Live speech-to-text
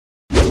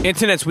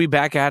Internets, we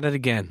back at it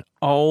again.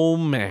 Oh,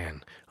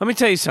 man. Let me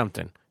tell you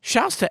something.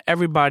 Shouts to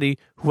everybody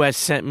who has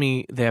sent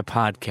me their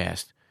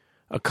podcast.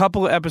 A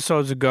couple of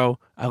episodes ago,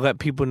 I let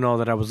people know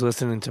that I was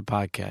listening to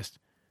podcasts,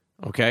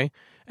 okay?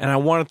 And I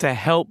wanted to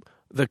help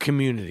the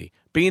community.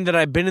 Being that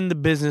I've been in the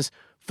business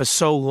for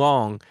so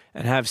long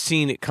and have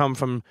seen it come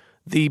from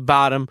the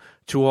bottom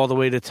to all the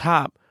way to the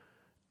top,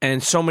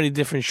 and so many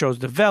different shows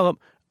develop,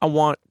 I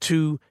want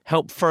to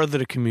help further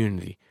the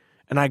community.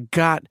 And I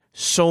got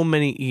so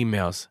many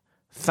emails.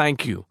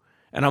 Thank you.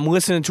 And I'm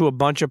listening to a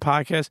bunch of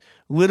podcasts.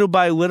 Little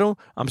by little,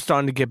 I'm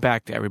starting to get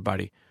back to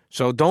everybody.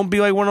 So don't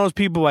be like one of those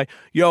people like,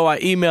 yo, I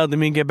emailed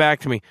them and get back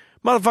to me.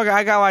 Motherfucker,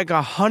 I got like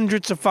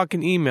hundreds of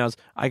fucking emails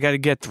I got to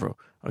get through.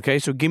 Okay,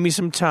 so give me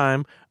some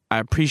time. I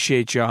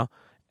appreciate y'all.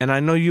 And I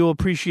know you'll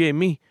appreciate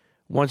me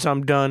once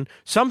I'm done.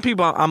 Some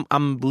people,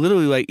 I'm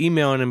literally like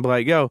emailing and be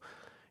like, yo,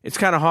 it's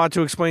kind of hard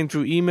to explain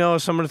through email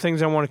some of the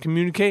things I want to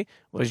communicate.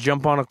 Let's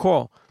jump on a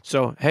call.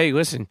 So, hey,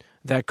 listen,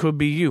 that could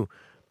be you.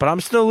 But I'm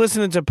still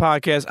listening to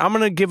podcasts. I'm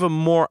going to give a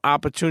more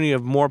opportunity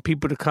of more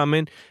people to come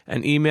in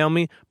and email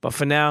me. But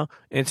for now,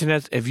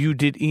 Internet, if you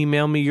did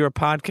email me your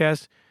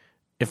podcast,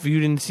 if you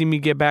didn't see me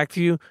get back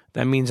to you,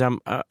 that means I'm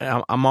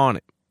on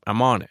it.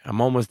 I'm on it. I'm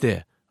almost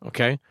there,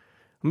 okay?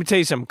 Let me tell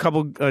you something. A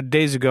couple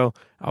days ago,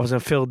 I was in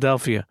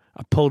Philadelphia.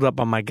 I pulled up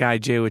on my guy,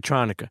 Jay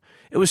Electronica.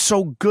 It was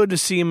so good to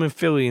see him in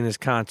Philly in his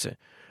concert.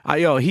 I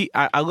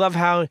love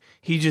how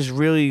he just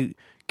really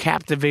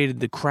captivated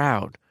the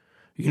crowd.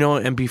 You know,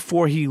 and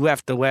before he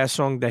left, the last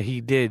song that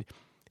he did,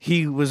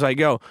 he was like,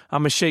 yo,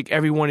 I'm going to shake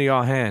every one of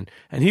y'all hand.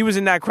 And he was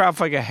in that crowd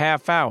for like a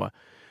half hour.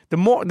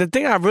 The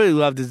thing I really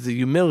loved is the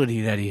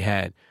humility that he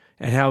had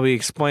and how he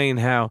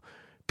explained how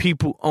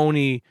people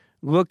only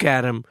look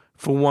at him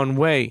for one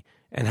way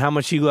and how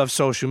much he loves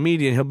social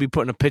media. And he'll be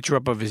putting a picture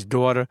up of his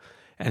daughter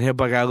and he'll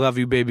be like, I love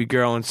you, baby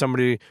girl. And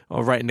somebody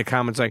will write in the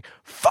comments like,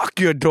 fuck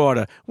your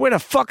daughter. Where the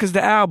fuck is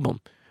the album?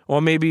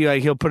 Or maybe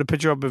like he'll put a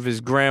picture up of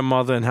his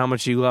grandmother and how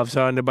much he loves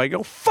her. And they'll be like,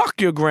 oh, fuck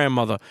your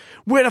grandmother.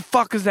 Where the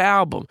fuck is the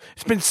album?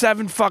 It's been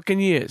 7 fucking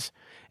years.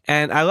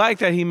 And I like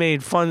that he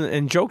made fun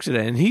and jokes of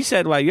that. And he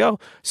said like, yo,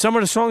 some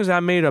of the songs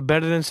I made are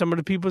better than some of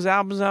the people's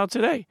albums out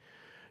today.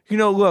 You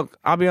know, look,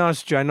 I'll be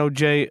honest with you. I know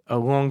Jay a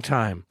long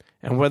time.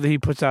 And whether he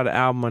puts out an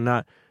album or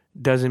not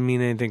doesn't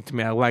mean anything to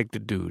me. I like the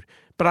dude.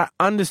 But I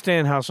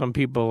understand how some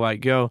people are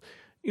like, yo,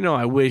 you know,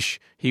 I wish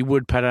he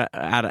would put out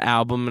an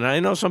album, and I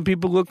know some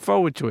people look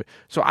forward to it.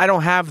 So I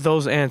don't have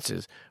those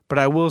answers. But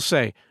I will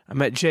say, I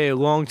met Jay a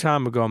long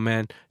time ago,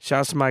 man.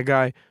 Shouts to my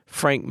guy,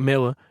 Frank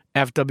Miller,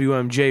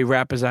 FWMJ,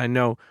 Rappers I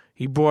Know.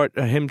 He brought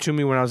him to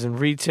me when I was in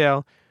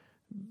retail.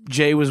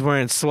 Jay was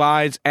wearing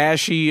slides,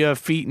 ashy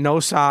feet, no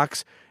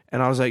socks.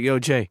 And I was like, yo,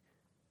 Jay.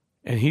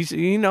 And he said,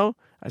 you know,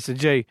 I said,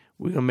 Jay,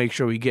 we're going to make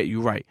sure we get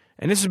you right.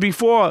 And this is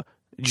before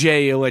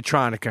Jay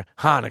Electronica,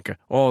 Hanukkah,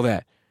 all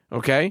that,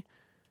 okay?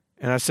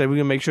 And I said, we're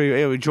going to make sure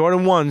you,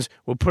 Jordan 1s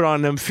will put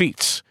on them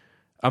feets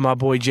of my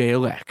boy Jay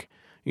Elec.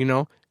 You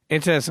know?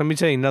 Internet, let me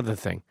tell you another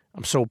thing.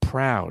 I'm so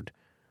proud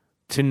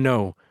to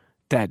know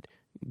that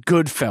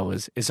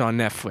Goodfellas is on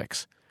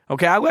Netflix.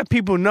 Okay, I let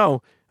people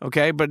know,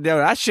 okay? But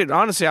that shit,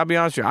 honestly, I'll be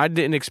honest with you, I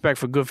didn't expect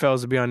for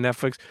Goodfellas to be on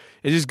Netflix.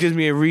 It just gives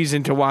me a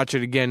reason to watch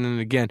it again and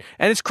again.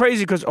 And it's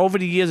crazy because over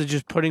the years of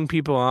just putting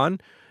people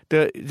on,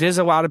 there's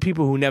a lot of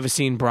people who never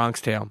seen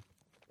Bronx Tale,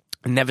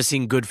 never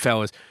seen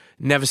Goodfellas,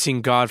 never seen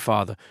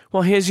Godfather.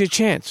 Well, here's your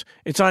chance.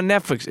 It's on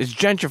Netflix. It's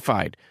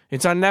gentrified.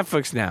 It's on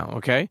Netflix now,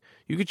 okay?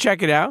 You can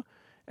check it out.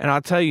 And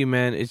I'll tell you,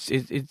 man,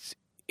 it's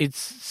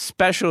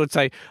special. It's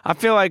like, I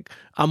feel like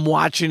I'm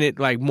watching it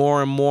like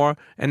more and more,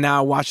 and now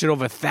I watch it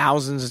over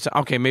thousands of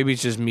times. Okay, maybe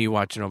it's just me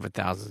watching over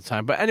thousands of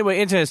times. But anyway,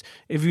 Internet,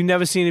 if you've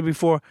never seen it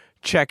before,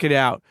 check it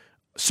out.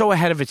 So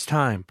ahead of its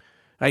time.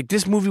 Like,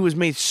 this movie was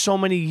made so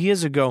many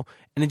years ago,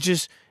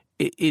 and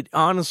it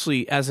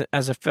honestly, as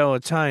a fellow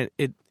Italian,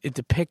 it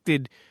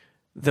depicted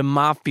the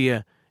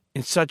mafia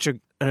in such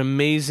an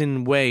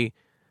amazing way.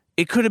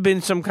 It could have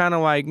been some kind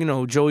of like, you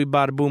know, Joey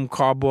Bada Boom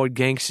cardboard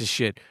gangster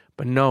shit,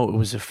 but no, it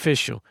was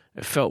official.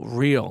 It felt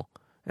real,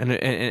 and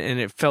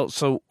it felt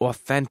so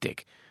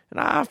authentic. And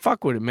I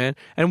fuck with it, man.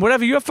 And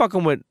whatever you're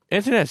fucking with,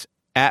 Internet,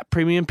 at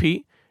Premium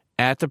Pete,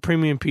 at the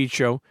Premium Pete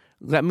Show,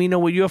 let me know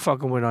what you're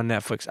fucking with on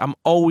Netflix. I'm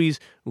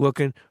always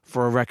looking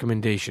for a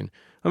recommendation.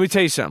 Let me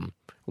tell you something.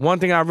 One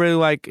thing I really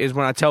like is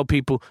when I tell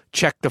people,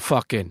 check the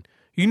fuck in.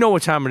 You know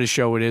what time of the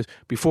show it is.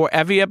 Before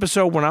every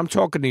episode, when I'm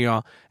talking to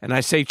y'all, and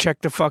I say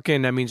check the fuck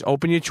in, that means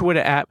open your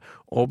Twitter app,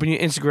 open your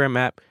Instagram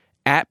app,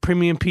 at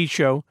Premium Pete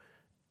Show,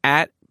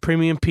 at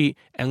Premium Pete,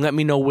 and let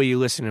me know where you're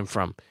listening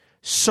from.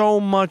 So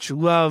much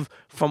love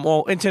from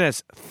all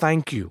internets.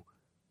 Thank you.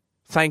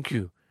 Thank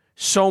you.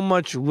 So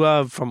much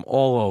love from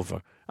all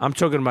over. I'm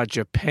talking about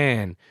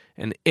Japan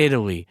and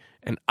Italy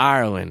and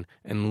Ireland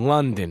and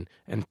London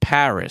and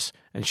Paris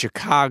and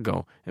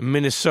Chicago and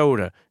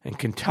Minnesota and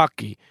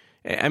Kentucky.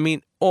 I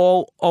mean,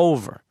 all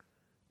over.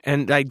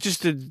 And like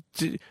just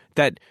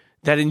that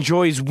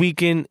enjoys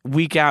week in,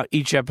 week out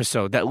each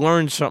episode, that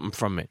learns something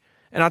from it.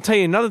 And I'll tell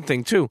you another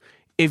thing, too.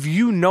 If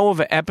you know of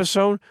an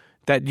episode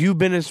that you've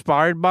been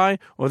inspired by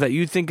or that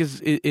you think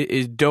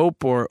is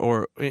dope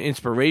or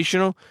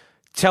inspirational,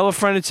 tell a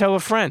friend to tell a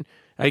friend.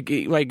 Like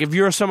if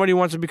you're somebody who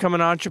wants to become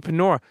an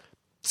entrepreneur,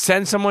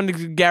 send someone to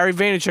the Gary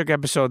Vaynerchuk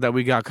episode that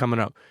we got coming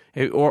up,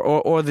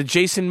 or the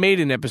Jason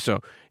Maiden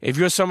episode. If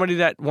you're somebody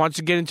that wants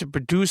to get into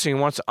producing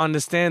and wants to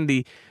understand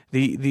the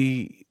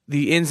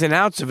ins and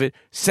outs of it,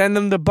 send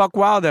them the Buck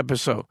Wild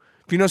episode.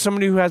 If you know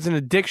somebody who has an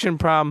addiction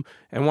problem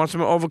and wants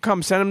them to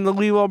overcome, send them the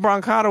Lilo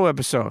Brancato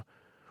episode.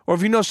 Or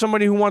if you know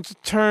somebody who wants to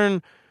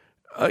turn,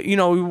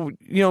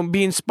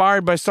 be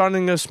inspired by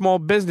starting a small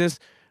business,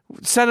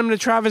 send them the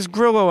Travis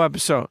Grillo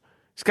episode.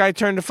 This guy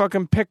turned a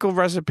fucking pickle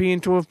recipe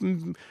into a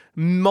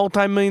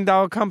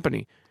multi-million-dollar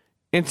company.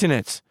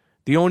 Internet's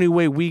the only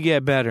way we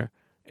get better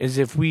is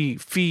if we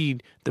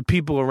feed the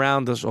people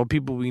around us or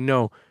people we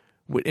know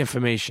with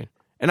information.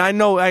 And I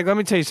know, let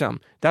me tell you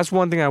something. That's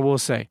one thing I will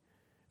say.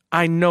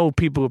 I know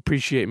people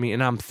appreciate me,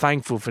 and I'm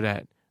thankful for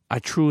that. I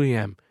truly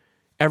am.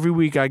 Every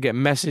week I get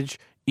messaged,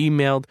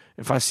 emailed.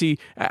 If I see,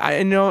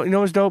 I know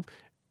what's dope?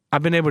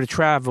 I've been able to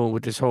travel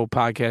with this whole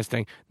podcast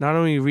thing, not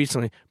only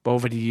recently, but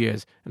over the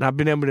years. And I've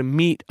been able to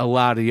meet a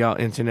lot of y'all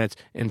internets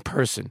in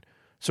person.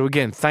 So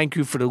again, thank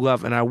you for the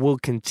love, and I will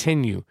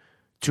continue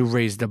to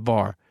raise the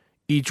bar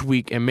each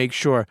week and make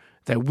sure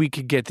that we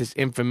could get this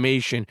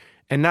information.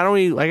 And not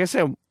only, like I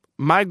said,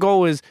 my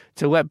goal is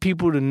to let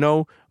people to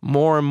know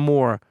more and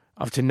more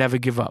of to never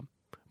give up,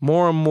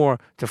 more and more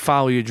to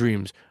follow your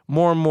dreams,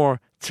 more and more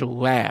to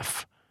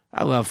laugh.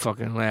 I love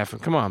fucking laughing.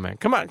 Come on, man.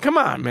 Come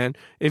on, man.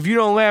 If you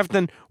don't laugh,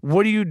 then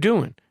what are you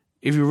doing?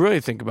 If you really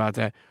think about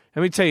that.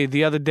 Let me tell you,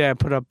 the other day I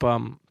put up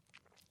an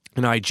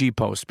IG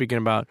post speaking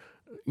about,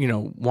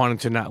 wanting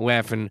to not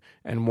laugh and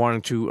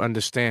wanting to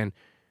understand.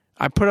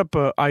 I put up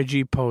an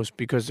IG post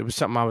because it was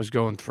something I was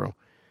going through.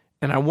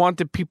 And I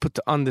wanted people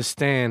to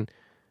understand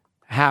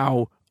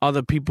how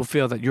other people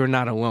feel that you're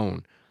not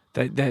alone.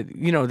 That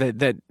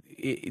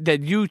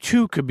you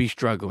too could be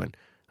struggling.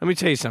 Let me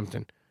tell you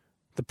something.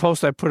 The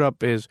post I put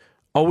up is,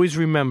 always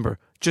remember,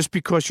 just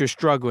because you're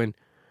struggling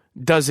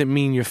doesn't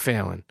mean you're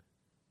failing.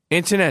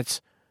 Internets,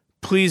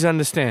 please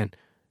understand,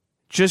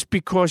 just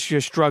because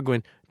you're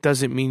struggling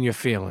doesn't mean you're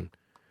failing.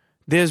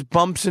 There's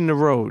bumps in the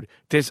road.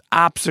 There's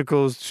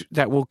obstacles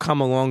that will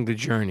come along the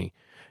journey.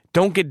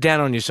 Don't get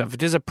down on yourself. If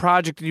there's a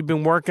project that you've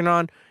been working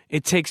on,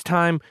 it takes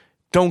time.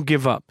 Don't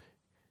give up.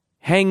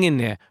 Hang in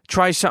there.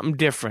 Try something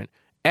different.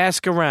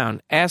 Ask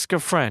around. Ask a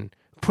friend.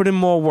 Put in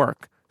more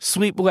work.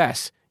 Sleep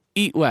less.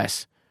 Eat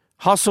less.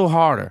 Hustle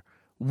harder.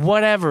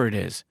 Whatever it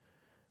is.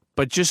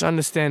 But just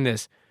understand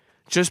this.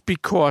 Just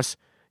because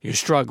you're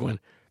struggling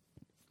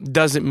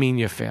doesn't mean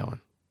you're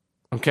failing.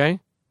 Okay?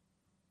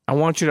 I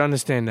want you to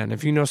understand that. And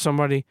if you know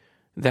somebody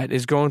that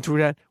is going through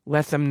that,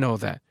 let them know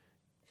that.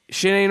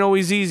 Shit ain't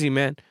always easy,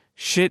 man.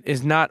 Shit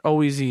is not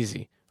always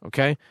easy.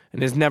 Okay?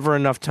 And there's never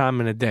enough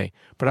time in a day.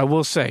 But I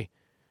will say,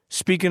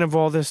 speaking of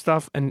all this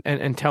stuff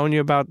and telling you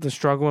about the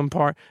struggling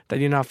part that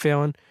you're not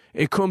failing,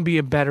 it couldn't be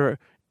a better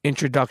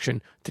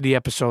introduction to the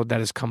episode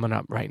that is coming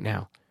up right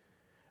now.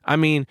 I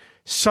mean,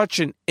 such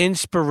an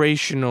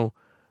inspirational,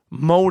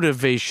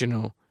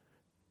 motivational,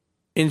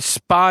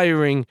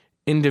 inspiring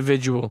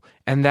individual,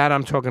 and that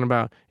I'm talking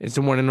about is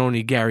the one and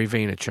only Gary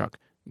Vaynerchuk,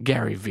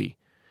 Gary V.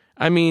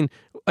 I mean,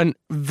 a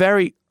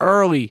very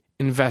early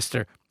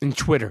investor in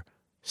Twitter,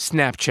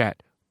 Snapchat,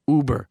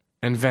 Uber,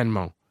 and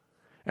Venmo.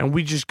 And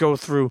we just go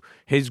through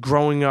his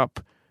growing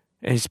up,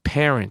 his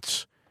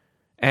parents,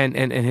 and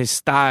his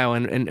style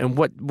and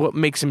what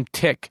makes him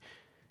tick,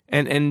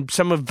 and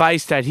some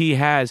advice that he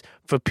has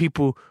for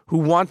people who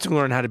want to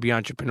learn how to be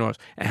entrepreneurs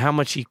and how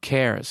much he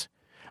cares.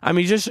 I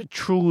mean, just a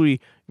truly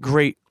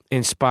great,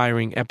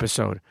 inspiring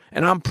episode.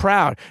 And I'm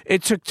proud.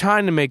 It took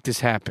time to make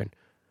this happen.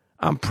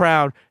 I'm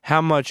proud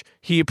how much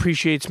he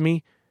appreciates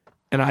me,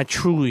 and I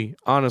truly,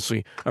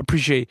 honestly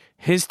appreciate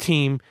his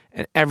team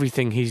and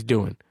everything he's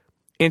doing.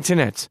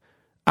 Internets,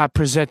 I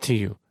present to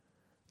you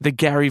the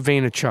Gary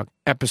Vaynerchuk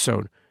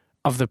episode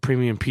of the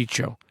Premium Pete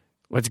Show.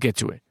 Let's get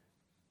to it.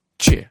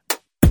 Cheer.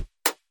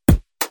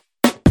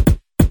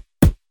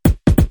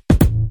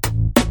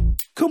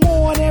 Come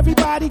on,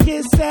 everybody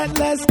get set,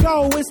 let's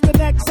go. It's the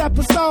next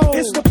episode.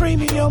 It's the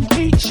Premium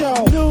Pete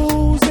Show.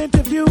 News,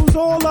 interviews,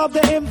 all of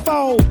the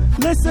info.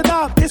 Listen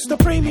up, it's the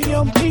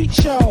Premium Pete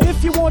Show.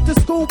 If you want the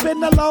scoop in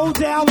the low,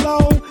 down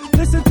low,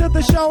 listen to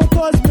the show,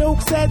 cause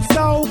Milk said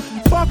so.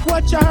 Fuck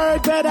what you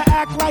heard, better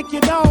act like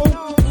you know.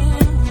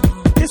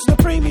 It's the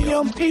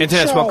Premium Pete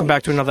Internets, Show. welcome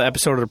back to another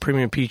episode of the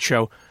Premium Pete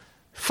Show.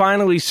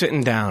 Finally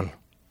sitting down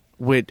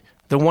with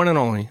the one and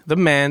only, the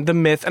man, the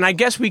myth, and I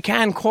guess we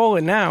can call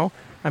it now.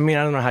 I mean,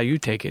 I don't know how you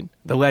take it.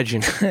 The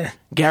legend,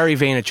 Gary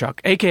Vaynerchuk,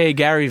 a.k.a.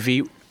 Gary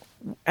V.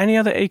 Any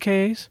other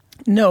AKAs?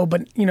 No,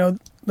 but, the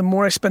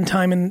more I spend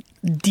time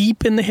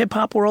deep in the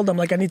hip-hop world, I'm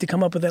like, I need to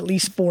come up with at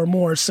least 4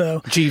 more,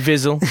 so... G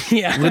Vizzle,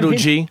 yeah, Little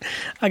G.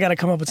 I got to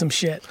come up with some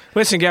shit.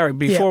 Listen, Gary,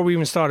 before we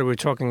even started, we were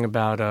talking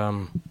about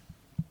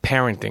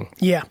parenting.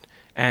 Yeah.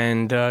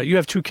 And you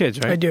have 2 kids,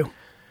 right? I do.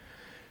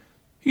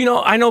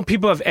 I know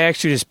people have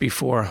asked you this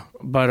before,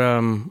 but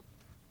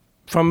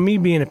from me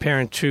being a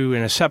parent too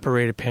and a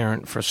separated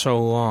parent for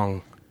so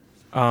long,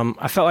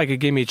 I felt like it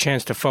gave me a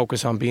chance to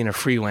focus on being a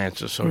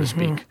freelancer, so to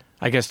speak.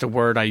 I guess the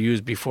word I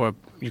used before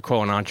you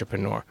call an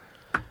entrepreneur.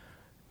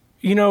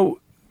 You know,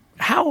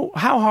 how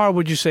hard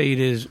would you say it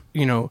is,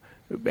 you know,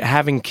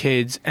 having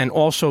kids and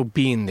also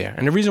being there?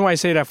 And the reason why I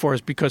say that for is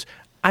because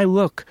I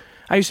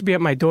used to be at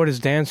my daughter's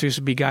dance. There used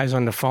to be guys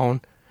on the phone.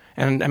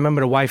 And I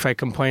remember the wife, I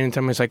complaining to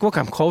him. It's like, look,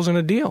 I'm closing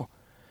a deal.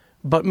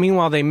 But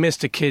meanwhile, they miss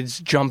the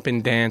kid's jump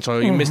and dance,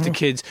 or you miss the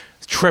kid's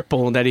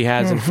triple that he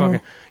has in fucking.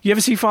 You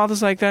ever see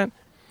fathers like that?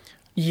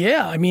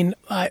 Yeah, I mean,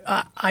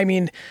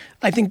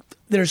 I think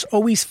there's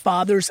always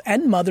fathers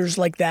and mothers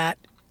like that.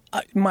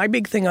 My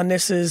big thing on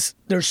this is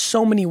there's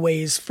so many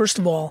ways. First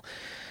of all,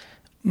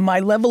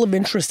 my level of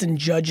interest in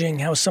judging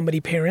how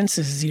somebody parents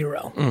is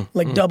zero,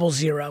 double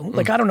zero.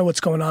 Like, I don't know what's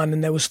going on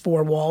in those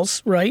four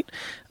walls, right?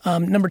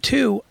 Number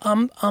two,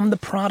 I'm the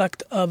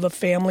product of a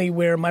family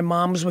where my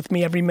mom was with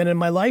me every minute of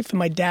my life and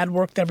my dad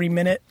worked every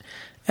minute.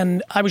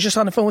 And I was just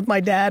on the phone with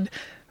my dad,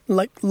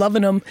 like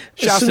loving him.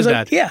 Shout out to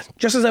Dad. Yeah.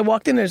 Just as I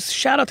walked in, there's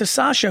shout out to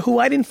Sasha, who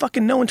I didn't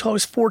fucking know until I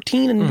was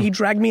 14, and he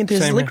dragged me into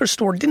his liquor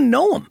store. Didn't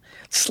know him.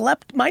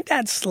 My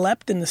dad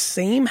slept in the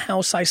same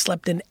house I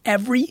slept in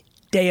every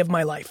day of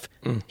my life.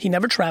 He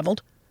never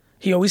traveled.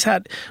 He always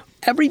had,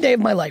 every day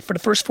of my life, for the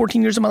first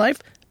 14 years of my life,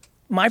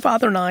 my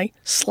father and I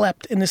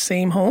slept in the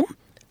same home.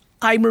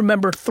 I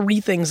remember three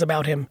things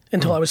about him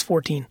until I was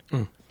 14.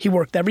 He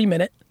worked every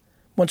minute.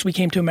 Once we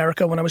came to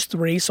America when I was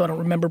 3, so I don't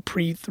remember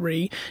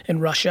pre-3 in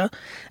Russia.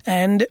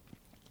 And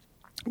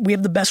we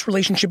have the best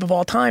relationship of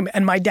all time.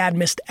 And my dad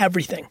missed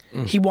everything.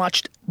 He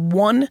watched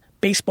one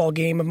baseball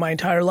game of my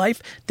entire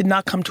life, did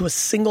not come to a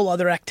single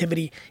other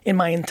activity in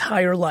my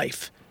entire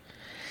life.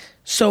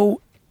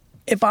 So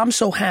if I'm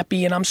so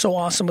happy and I'm so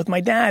awesome with my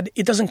dad,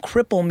 it doesn't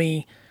cripple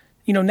me.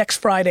 You know, next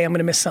Friday I'm going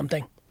to miss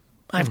something.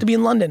 I have to be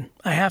in London.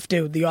 I have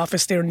to. The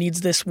office there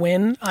needs this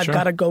win. I've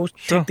got to go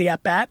take the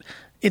at-bat.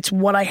 It's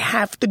what I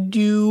have to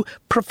do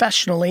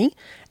professionally,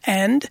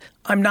 and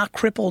I'm not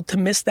crippled to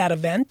miss that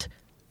event.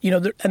 You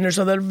know, and there's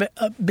other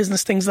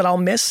business things that I'll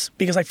miss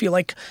because I feel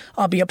like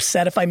I'll be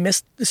upset if I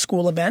miss the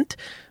school event.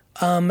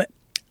 I'm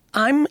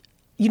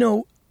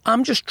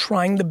just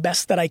trying the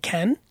best that I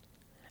can,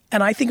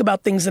 and I think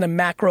about things in a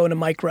macro and a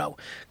micro.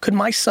 Could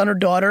my son or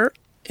daughter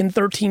in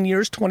 13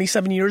 years,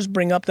 27 years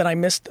bring up that I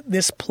missed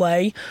this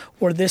play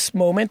or this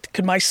moment?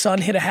 Could my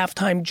son hit a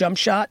halftime jump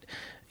shot,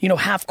 you know,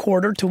 half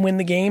quarter to win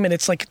the game, and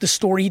it's like the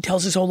story he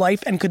tells his whole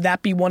life? And could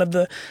that be one of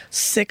the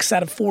 6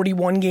 out of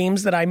 41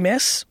 games that I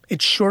miss?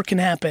 It sure can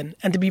happen.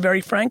 And to be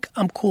very frank,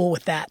 I'm cool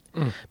with that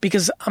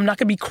because I'm not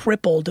going to be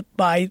crippled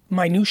by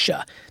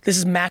minutia. This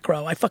is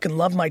macro. I fucking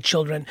love my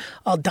children.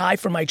 I'll die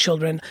for my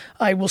children.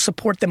 I will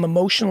support them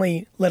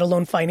emotionally, let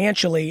alone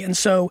financially. And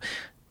so,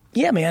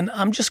 yeah, man,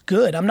 I'm just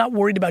good. I'm not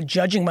worried about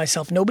judging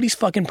myself. Nobody's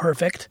fucking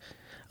perfect.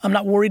 I'm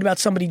not worried about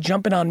somebody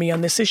jumping on me on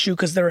this issue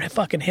because they're a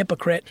fucking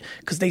hypocrite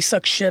because they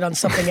suck shit on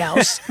something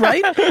else,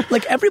 right?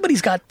 Like,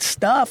 everybody's got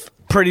stuff.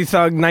 Pretty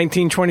Thug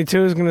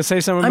 1922 is going to say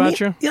something about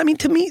you? Yeah, I mean,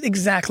 to me,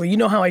 exactly. You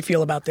know how I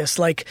feel about this.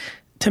 Like,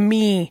 to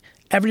me,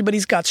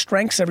 everybody's got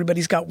strengths,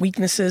 everybody's got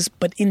weaknesses,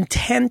 but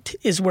intent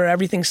is where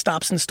everything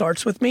stops and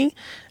starts with me.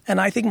 And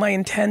I think my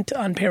intent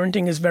on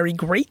parenting is very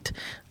great.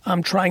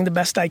 I'm trying the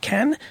best I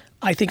can.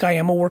 I think I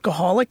am a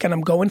workaholic and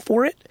I'm going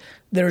for it.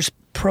 There's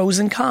pros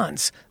and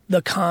cons.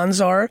 The cons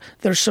are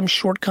there's some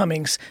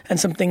shortcomings and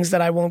some things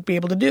that I won't be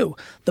able to do.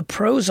 The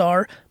pros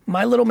are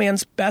my little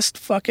man's best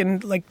fucking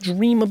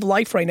dream of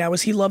life right now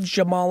is he loves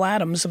Jamal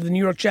Adams of the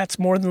New York Jets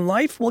more than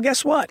life. Well,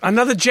 guess what?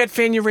 Another Jet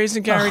fan you're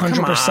raising, Gary? 100%.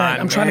 Come on,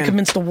 I'm trying to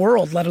convince the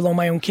world, let alone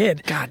my own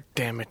kid. God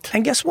damn it.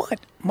 And guess what?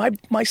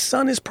 My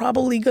son is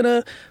probably going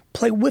to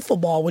play wiffle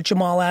ball with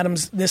Jamal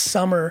Adams this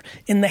summer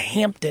in the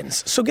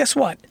Hamptons. So guess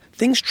what?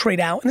 Things trade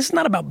out, and this is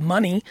not about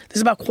money. This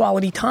is about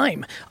quality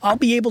time. I'll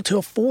be able to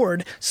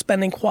afford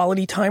spending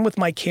quality time with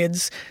my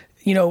kids,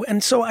 you know,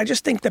 and so I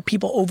just think that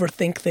people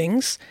overthink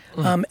things.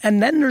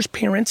 And then there's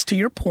parents, to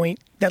your point,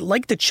 that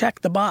like to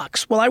check the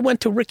box. Well, I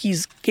went to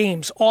Ricky's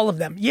games, all of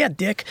them. Yeah,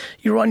 Dick,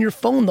 you're on your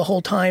phone the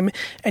whole time,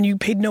 and you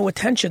paid no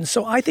attention.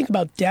 So I think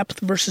about depth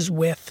versus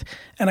width,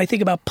 and I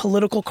think about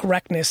political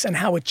correctness and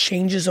how it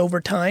changes over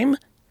time.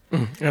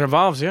 It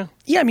evolves, yeah.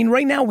 Yeah, I mean,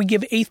 right now we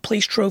give 8th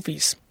place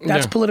trophies.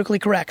 That's politically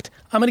correct.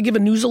 I'm going to give a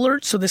news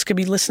alert so this could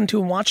be listened to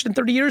and watched in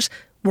 30 years.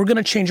 We're going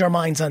to change our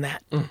minds on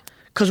that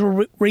because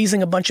we're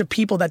raising a bunch of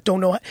people that don't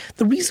know.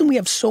 The reason we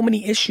have so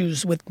many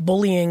issues with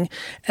bullying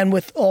and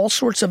with all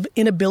sorts of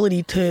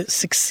inability to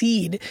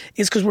succeed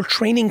is because we're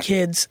training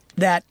kids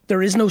that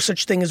there is no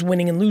such thing as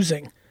winning and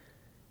losing.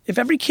 If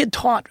every kid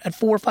taught at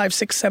 4, 5,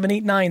 6, 7,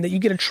 8, 9 that you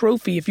get a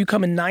trophy if you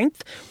come in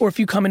 9th or if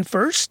you come in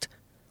 1st,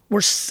 we're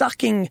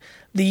sucking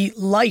the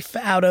life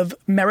out of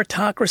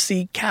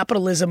meritocracy,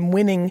 capitalism,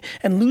 winning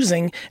and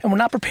losing, and we're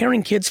not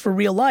preparing kids for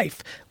real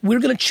life. We're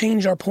going to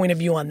change our point of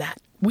view on that.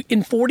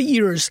 In 40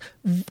 years,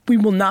 we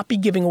will not be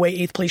giving away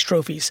 8th place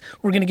trophies.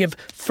 We're going to give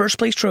 1st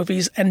place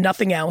trophies and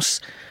nothing else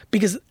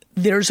because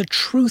there's a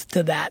truth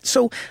to that.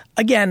 So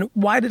again,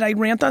 why did I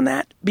rant on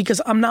that?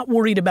 Because I'm not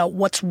worried about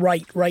what's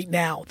right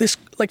now. This,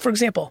 like, for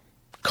example,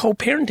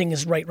 co-parenting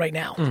is right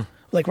now.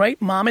 Like,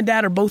 right? Mom and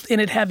dad are both in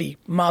it heavy.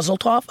 Mazel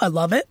tov. I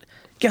love it.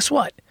 Guess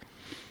what?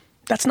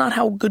 That's not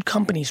how good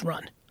companies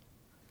run.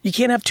 You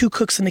can't have two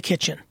cooks in the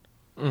kitchen.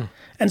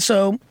 And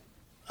so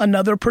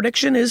another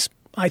prediction is,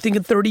 I think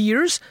in 30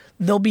 years,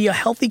 there'll be a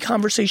healthy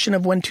conversation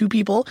of when two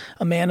people,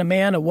 a man,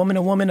 a woman,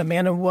 a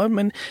man, a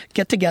woman,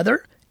 get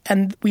together.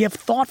 And we have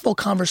thoughtful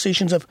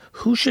conversations of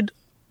who should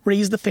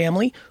raise the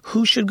family,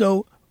 who should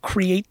go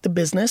create the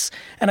business.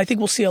 And I think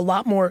we'll see a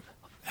lot more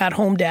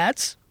at-home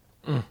dads.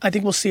 I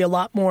think we'll see a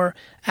lot more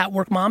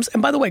at-work moms.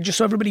 And by the way, just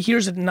so everybody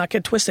hears it and not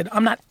get twisted,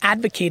 I'm not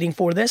advocating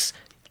for this.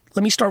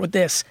 Let me start with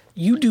this.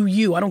 You do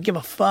you. I don't give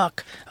a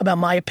fuck about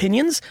my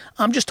opinions.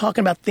 I'm just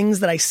talking about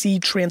things that I see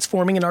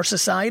transforming in our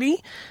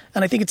society.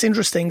 And I think it's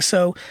interesting.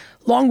 So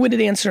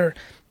long-winded answer,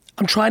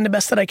 I'm trying the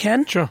best that I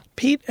can, Sure.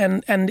 Pete,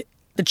 and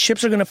the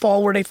chips are going to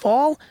fall where they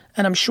fall.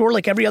 And I'm sure,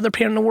 like every other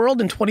parent in the world,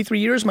 in 23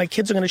 years, my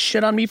kids are going to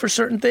shit on me for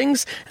certain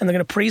things, and they're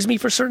going to praise me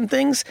for certain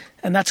things,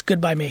 and that's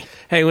good by me.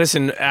 Hey,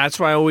 listen, that's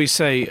why I always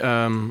say,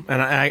 and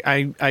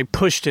I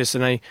push this,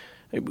 and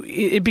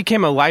it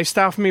became a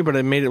lifestyle for me, but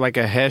I made it like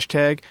a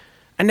hashtag.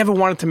 I never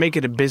wanted to make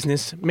it a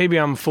business. Maybe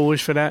I'm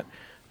foolish for that.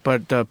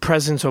 But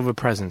presence over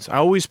presence. I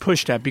always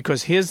push that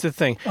because here's the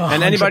thing.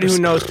 And anybody who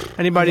knows,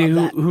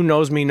 who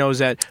knows me knows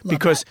that.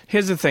 Because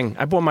here's the thing.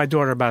 I bought my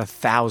daughter about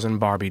 1,000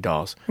 Barbie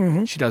dolls.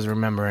 She doesn't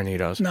remember any of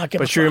those.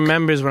 But she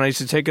remembers when I used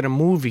to take her to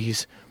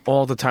movies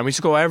all the time. We used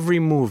to go every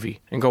movie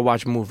and go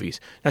watch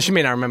movies. Now, she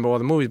may not remember all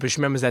the movies, but she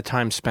remembers that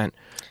time spent,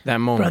 that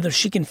moment. Brother,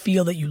 she can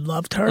feel that you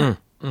loved her.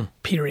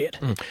 Period.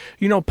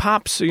 You know,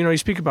 Pops, you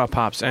speak about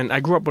Pops. And I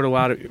grew up with a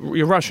lot of,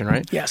 you're Russian,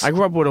 right? Yes. I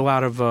grew up with a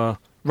lot of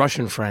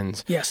Russian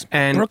friends. Yes.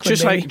 And Brooklyn,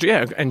 just baby.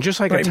 just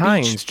like Brighton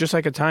Italians, Beach. just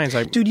like Italians.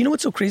 Like, Dude, you know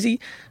what's so crazy?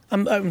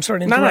 I'm sorry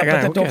to interrupt,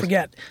 but don't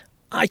forget.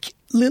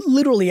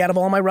 Literally, out of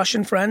all my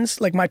Russian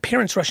friends, like my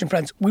parents' Russian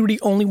friends, we were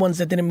the only ones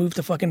that didn't move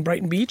to fucking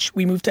Brighton Beach.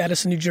 We moved to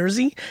Edison, New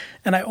Jersey.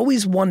 And I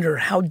always wonder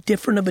how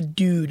different of a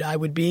dude I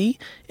would be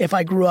if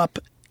I grew up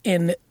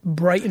in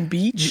Brighton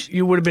Beach.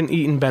 You would have been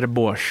eating better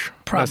borscht.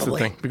 Probably. That's the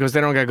thing. Because they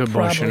don't got good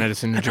borscht in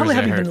Edison, New Jersey. I probably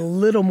have even a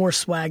little more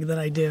swag than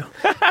I do.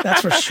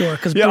 That's for sure.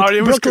 Because Yeah,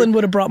 Brooklyn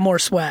would have brought more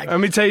swag.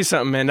 Let me tell you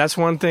something, man. That's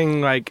one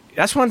thing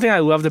I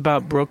loved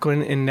about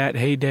Brooklyn in that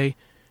heyday.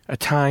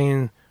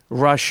 Italian,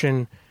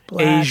 Russian,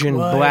 Asian,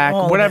 white, black,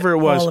 whatever it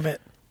was. All of it.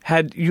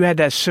 You had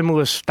that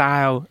similar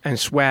style and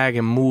swag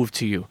and move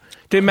to you.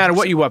 Didn't matter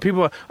what you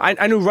were.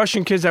 I knew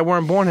Russian kids that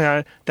weren't born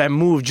here that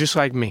moved just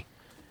like me.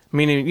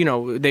 Meaning,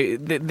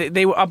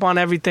 they were up on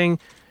everything.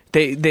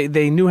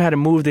 They knew how to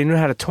move. They knew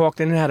how to talk.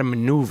 They knew how to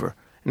maneuver.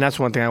 And that's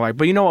one thing I like.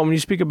 But you know what? When you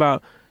speak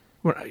about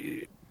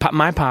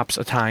my pop's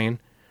Italian,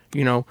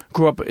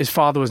 grew up, his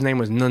father's name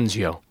was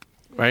Nunzio,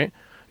 right?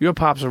 Your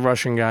pop's a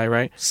Russian guy,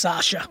 right?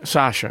 Sasha,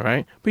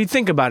 right? But you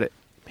think about it.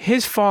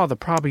 His father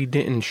probably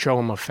didn't show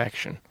him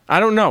affection.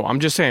 I don't know. I'm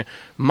just saying.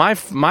 My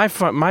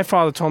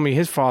father told me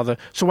his father.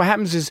 So what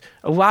happens is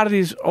a lot of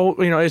these old,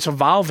 it's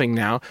evolving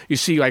now. You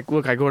see, like,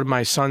 look, I go to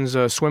my son's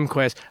swim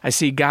class. I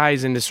see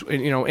guys in this,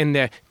 in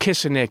there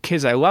kissing their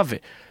kids. I love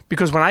it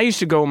because when I used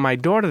to go with my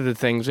daughter to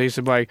things, I used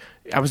to be like,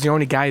 I was the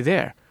only guy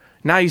there.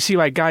 Now you see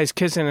like guys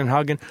kissing and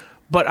hugging.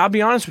 But I'll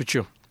be honest with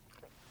you,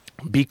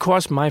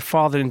 because my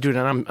father didn't do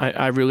that, and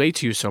I relate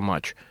to you so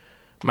much.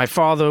 My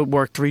father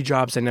worked 3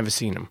 jobs. I never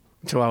seen him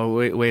until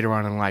later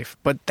on in life.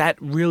 But that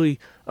really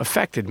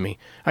affected me.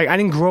 I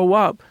didn't grow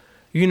up,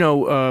 I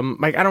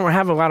don't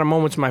have a lot of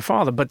moments with my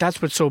father, but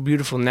that's what's so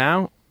beautiful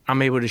now.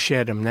 I'm able to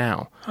share them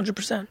now.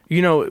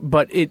 100%.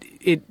 But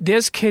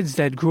there's kids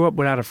that grew up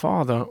without a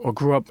father or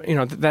grew up,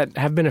 that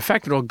have been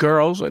affected, or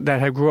girls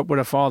that have grew up with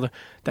a father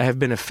that have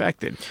been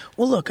affected.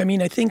 Well, look,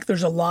 I think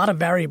there's a lot of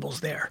variables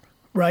there,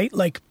 right?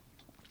 Like,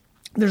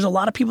 there's a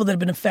lot of people that have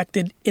been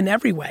affected in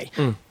every way.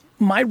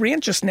 My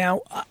rant just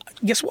now,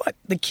 guess what?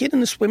 The kid in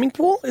the swimming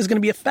pool is going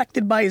to be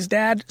affected by his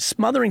dad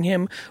smothering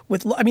him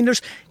with.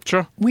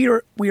 Sure. We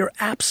are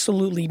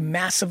absolutely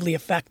massively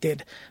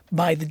affected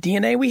by the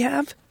DNA we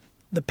have,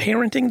 the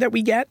parenting that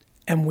we get,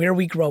 and where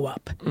we grow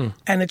up.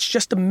 And it's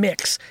just a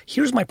mix.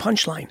 Here's my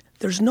punchline: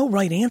 there's no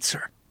right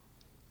answer.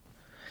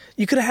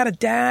 You could have had a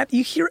dad.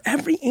 You hear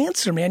every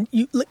answer, man.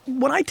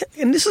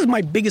 And this is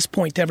my biggest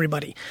point to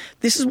everybody.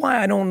 This is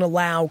why I don't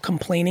allow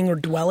complaining or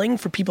dwelling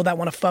for people that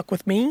want to fuck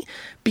with me.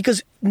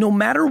 Because no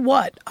matter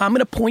what, I'm going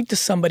to point to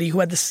somebody who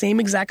had the same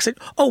exact.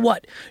 Oh,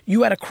 what?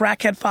 You had a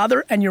crackhead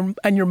father, and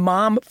your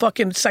mom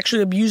fucking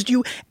sexually abused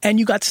you, and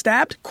you got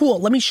stabbed? Cool.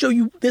 Let me show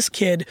you this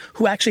kid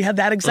who actually had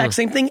that exact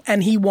same thing,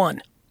 and he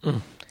won.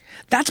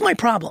 That's my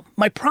problem.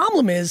 My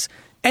problem is,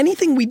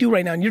 anything we do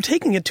right now, and you're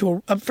taking it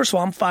to first of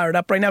all, I'm fired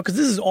up right now because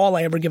this is all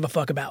I ever give a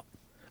fuck about.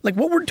 Like,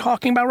 what we're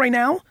talking about right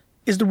now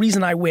is the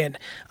reason I win.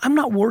 I'm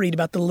not worried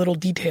about the little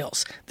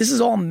details. This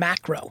is all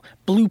macro,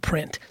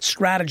 blueprint,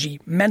 strategy,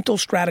 mental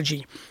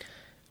strategy.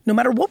 no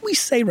matter what we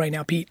say right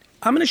now, Pete,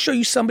 I'm going to show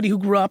you somebody who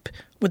grew up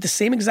with the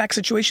same exact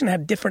situation and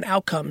had different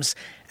outcomes.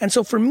 And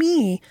so for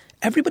me,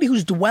 everybody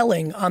who's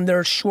dwelling on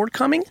their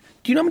shortcoming,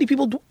 do you know how many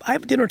people I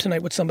have dinner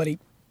tonight with somebody,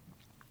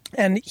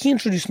 and he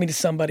introduced me to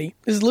somebody.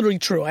 This is literally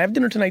true. I have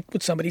dinner tonight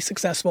with somebody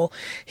successful.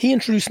 He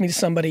introduced me to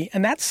somebody,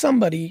 and that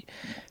somebody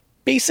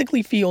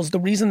basically feels the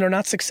reason they're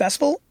not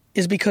successful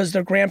is because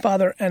their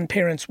grandfather and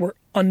parents were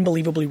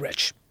unbelievably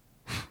rich.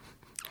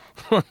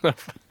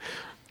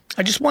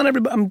 I just want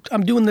everybody,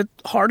 I'm doing the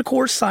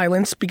hardcore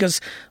silence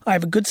because I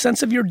have a good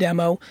sense of your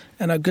demo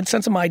and a good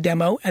sense of my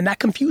demo, and that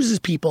confuses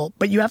people.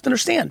 But you have to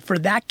understand, for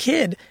that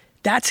kid,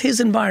 that's his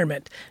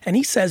environment. And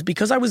he says,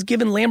 because I was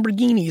given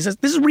Lamborghinis,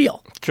 this is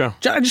real. Sure.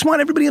 I just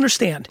want everybody to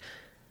understand.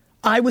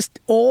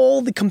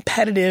 All the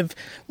competitive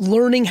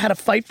learning how to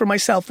fight for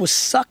myself was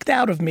sucked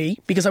out of me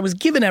because I was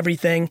given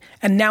everything,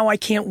 and now I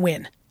can't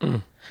win.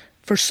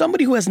 For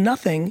somebody who has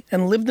nothing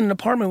and lived in an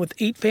apartment with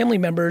 8 family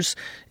members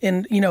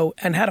and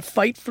had to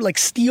fight for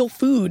steal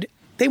food,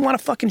 they want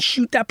to fucking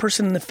shoot that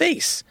person in the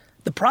face.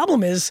 The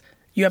problem is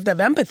you have to have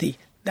empathy.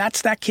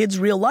 That's that kid's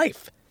real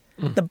life.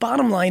 The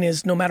bottom line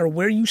is no matter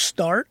where you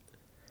start,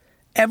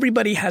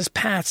 everybody has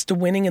paths to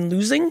winning and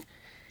losing.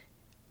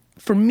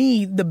 For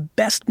me, the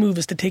best move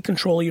is to take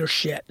control of your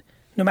shit.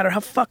 No matter how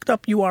fucked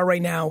up you are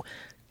right now,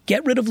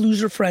 get rid of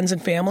loser friends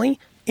and family,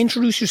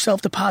 introduce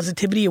yourself to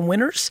positivity and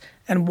winners,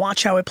 and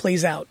watch how it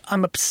plays out.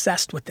 I'm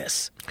obsessed with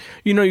this.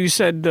 You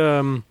said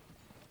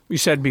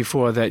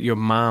before that your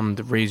mom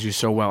raised you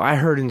so well. I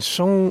heard in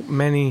so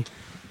many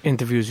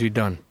interviews you've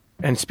done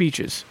and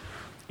speeches.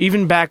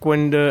 Even back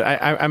when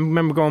I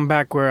remember going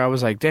back where I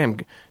was like, damn,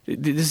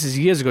 this is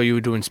years ago you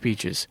were doing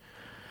speeches.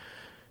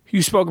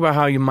 You spoke about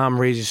how your mom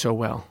raised you so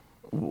well.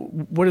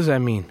 What does that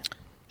mean?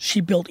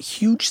 She built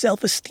huge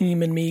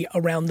self-esteem in me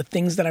around the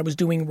things that I was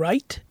doing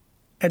right,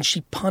 and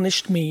she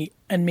punished me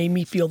and made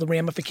me feel the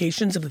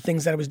ramifications of the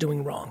things that I was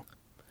doing wrong.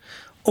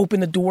 Open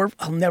the door,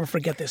 I'll never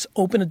forget this,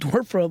 open a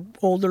door for an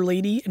older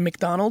lady in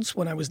McDonald's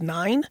when I was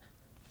 9,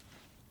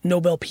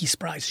 Nobel Peace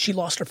Prize. She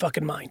lost her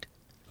fucking mind.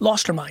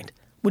 Lost her mind.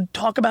 Would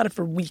talk about it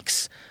for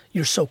weeks.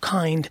 You're so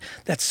kind.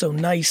 That's so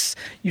nice.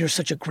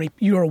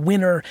 You're a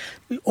winner.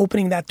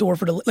 Opening that door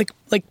for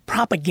like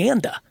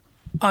propaganda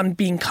on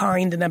being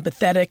kind and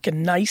empathetic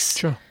and nice.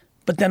 Sure.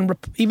 But then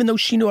even though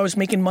she knew I was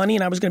making money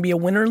and I was going to be a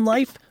winner in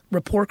life,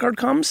 report card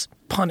comes,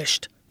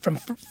 punished. From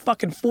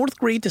fucking 4th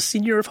grade to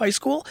senior of high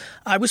school,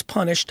 I was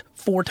punished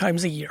 4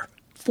 times a year.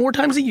 4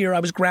 times a year, I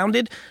was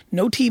grounded.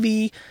 No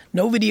TV,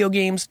 no video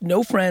games,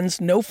 no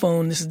friends, no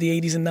phone. This is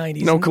the 80s and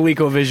 90s. No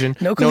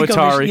ColecoVision. No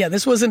Atari. Yeah,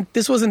 this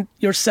wasn't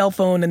your cell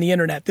phone and the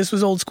internet. This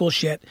was old school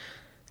shit.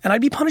 And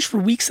I'd be punished for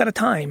weeks at a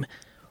time.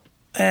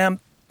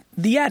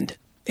 The end.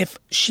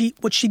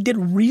 What she did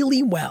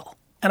really well,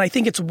 and I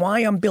think it's why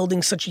I'm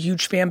building such a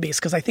huge fan base,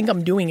 because I think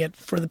I'm doing it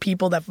for the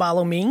people that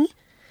follow me,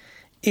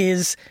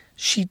 is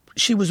she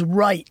was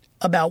right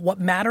about what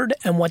mattered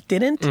and what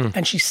didn't,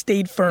 and she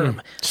stayed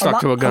firm. Stuck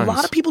to her guns. A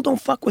lot of people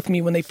don't fuck with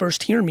me when they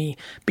first hear me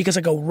because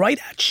I go right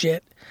at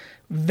shit,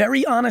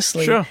 very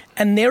honestly, sure.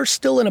 And they're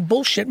still in a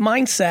bullshit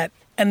mindset,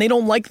 and they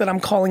don't like that I'm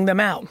calling them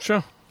out.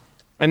 Sure.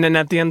 And then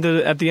at the end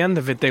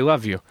of it, they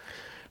love you.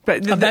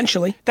 But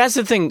eventually, that's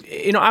the thing.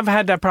 I've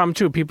had that problem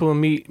too. People will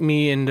meet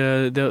me and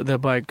they'll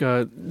like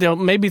they'll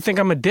maybe think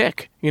I'm a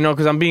dick,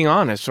 because I'm being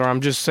honest or I'm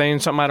just saying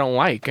something I don't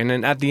like. And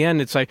then at the end,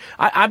 it's like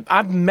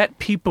I've met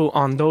people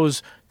on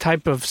those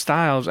type of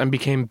styles and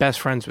became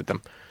best friends with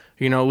them,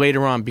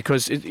 later on,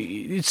 because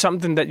it's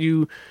something that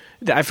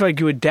I feel like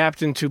you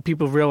adapt into.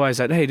 People realize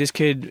that, hey, this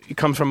kid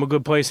comes from a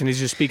good place and he's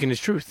just speaking his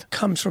truth.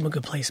 Comes from a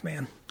good place,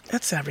 man.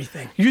 That's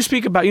everything. You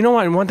speak about,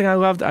 what, and one thing I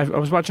loved, I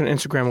was watching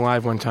Instagram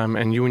Live one time,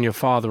 and you and your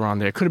father were on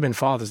there. It could have been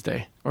Father's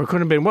Day, or it could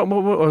have been,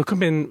 or it could have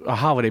been a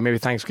holiday, maybe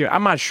Thanksgiving.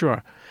 I'm not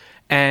sure.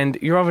 And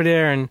you're over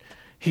there, and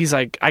he's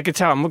like, I could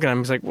tell, I'm looking at him,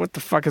 he's like, what the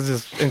fuck is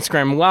this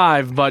Instagram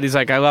Live? But he's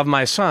like, I love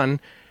my son.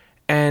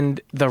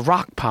 And The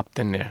Rock popped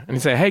in there. And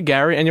he said, hey,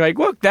 Gary. And you're like,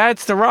 look,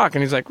 that's The Rock.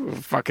 And he's like,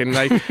 fucking,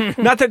 like,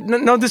 not that,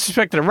 no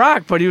disrespect to The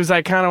Rock, but he was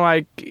like, kind of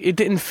like, it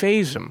didn't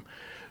faze him.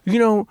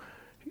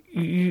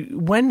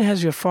 When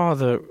has your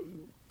father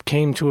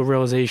came to a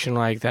realization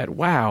like that?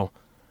 Wow,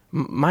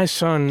 my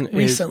son is...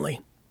 Recently.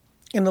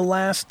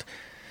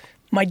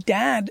 My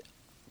dad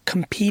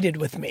competed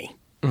with me.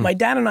 My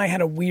dad and I had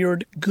a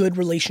weird, good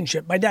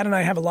relationship. My dad and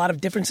I have a lot of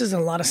differences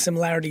and a lot of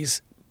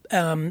similarities.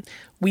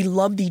 We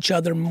loved each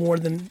other more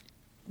than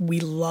we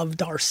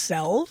loved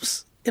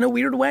ourselves in a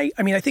weird way.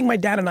 I mean, I think my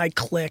dad and I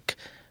click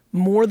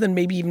more than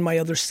maybe even my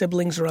other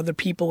siblings or other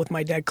people with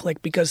my dad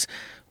click because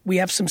we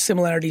have some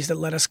similarities that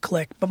let us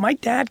click. But my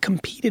dad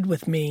competed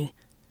with me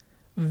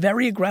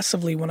very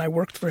aggressively when I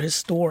worked for his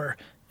store,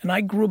 and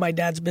I grew my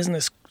dad's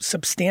business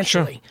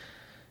substantially. Sure.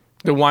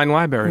 The wine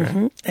library.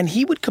 Mm-hmm. And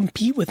he would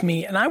compete with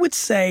me, and I would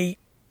say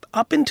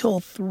up until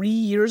 3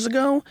 years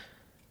ago,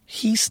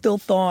 he still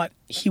thought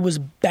he was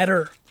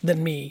better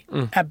than me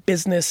at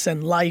business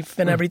and life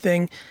and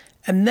everything.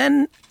 And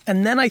then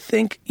I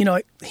think,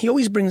 he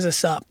always brings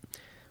this up.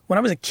 When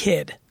I was a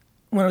kid,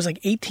 when I was like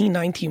 18,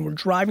 19, we're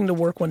driving to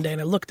work one day,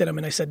 and I looked at him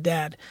and I said,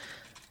 Dad,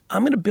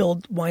 I'm going to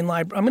build wine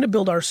library. I'm going to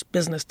build our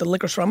business, the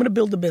liquor store. I'm going to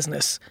build the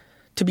business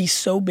to be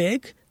so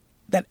big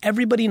that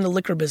everybody in the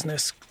liquor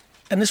business,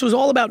 and this was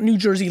all about New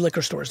Jersey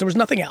liquor stores. There was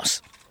nothing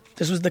else.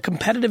 This was the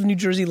competitive New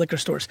Jersey liquor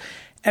stores.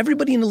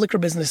 Everybody in the liquor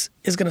business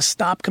is going to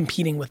stop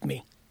competing with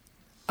me.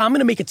 I'm going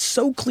to make it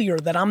so clear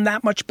that I'm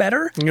that much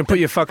better. You're going to put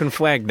your fucking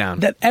flag down.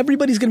 That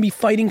everybody's going to be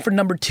fighting for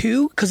number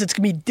 2 because it's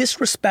going to be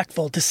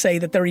disrespectful to say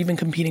that they're even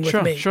competing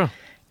with me. Sure.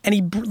 And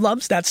he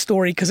loves that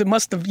story because it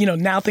must have,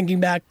 now thinking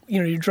back,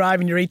 you're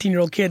driving your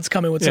 18-year-old kid's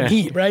coming with some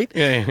heat, right?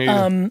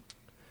 Yeah.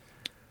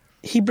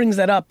 He brings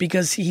that up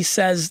because he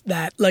says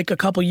that like a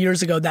couple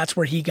years ago, that's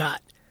where he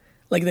got.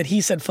 Like that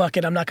he said, fuck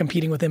it, I'm not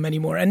competing with him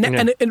anymore. And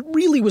it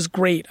really was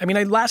great. I mean,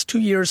 the last 2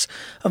 years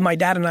of my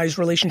dad and I's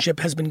relationship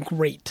has been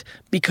great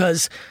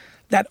because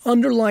that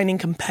underlining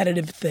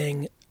competitive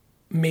thing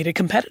made it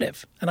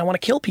competitive. And I want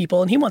to kill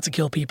people and he wants to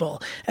kill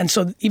people. And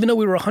so even though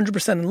we were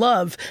 100% in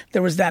love,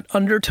 there was that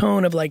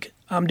undertone of like,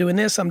 I'm doing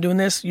this,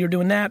 you're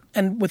doing that.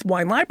 And with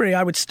Wine Library,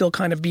 I would still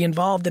kind of be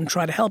involved and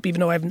try to help, even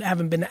though I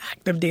haven't been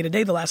active day to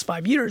day the last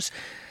 5 years.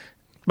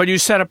 But you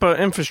set up an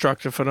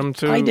infrastructure for them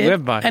to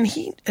live by. And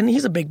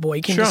he's a big boy.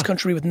 He came to this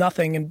country with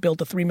nothing and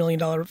built a $4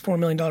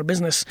 million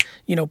business,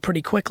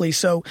 pretty quickly.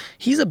 So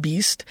he's a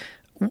beast.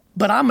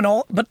 But I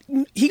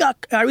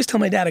always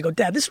tell my dad, I go,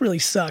 Dad, this really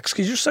sucks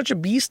because you're such a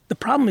beast. The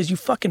problem is you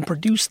fucking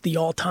produced the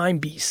all-time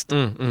beast.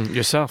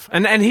 Yourself.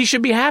 And he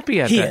should be happy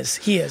at that.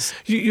 He is.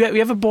 You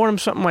ever bought him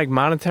something like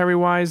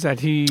monetary-wise that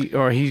he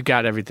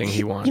got everything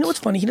he wants? You know what's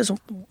funny? He doesn't.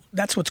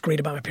 That's what's great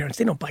about my parents.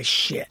 They don't buy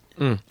shit.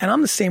 And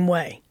I'm the same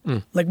way.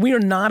 Like we are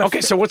not.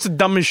 Okay, so what's the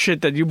dumbest shit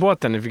that you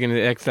bought then if you're going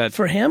to ask that?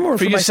 For him or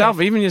for yourself?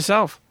 myself? Even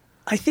yourself.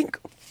 I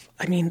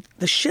mean,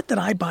 the shit that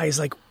I buy is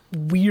like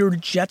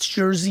weird Jets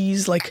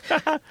jerseys, like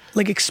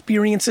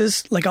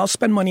experiences. Like I'll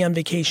spend money on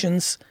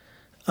vacations,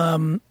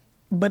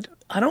 but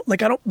I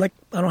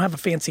don't have a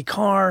fancy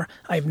car.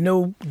 I have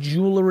no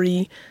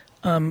jewelry.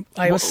 I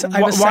have a second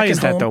Why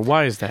is that home. though?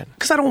 Why is that?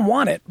 Because I don't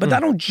want it, but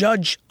I don't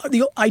judge.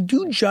 I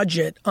do judge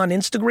it on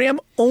Instagram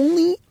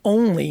only,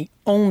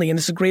 and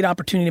this is a great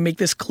opportunity to make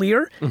this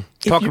clear.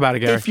 Talk about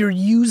it, Gary. If you're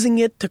using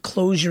it to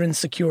close your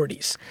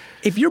insecurities.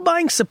 If you're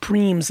buying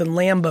Supremes and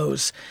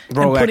Lambos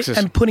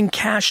and putting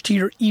cash to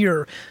your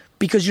ear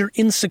because you're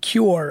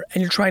insecure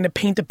and you're trying to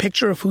paint a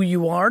picture of who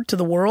you are to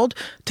the world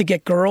to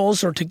get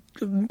girls or to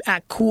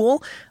act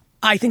cool,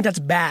 I think that's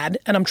bad,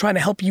 and I'm trying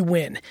to help you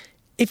win.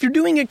 If you're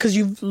doing it because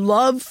you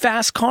love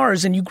fast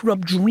cars and you grew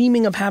up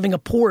dreaming of having a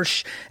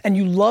Porsche and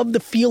you love the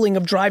feeling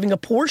of driving a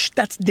Porsche,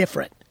 that's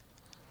different.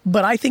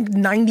 But I think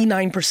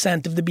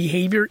 99% of the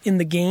behavior in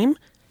the game,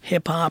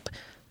 hip-hop,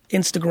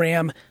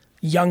 Instagram,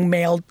 young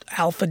male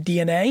alpha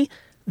DNA,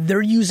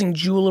 they're using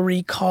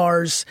jewelry,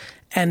 cars,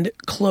 and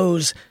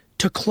clothes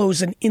to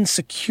close an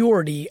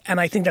insecurity, and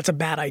I think that's a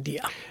bad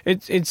idea.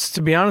 It's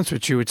to be honest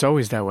with you, it's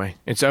always that way.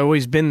 It's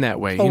always been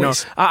that way.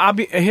 Always.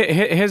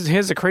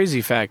 Here's a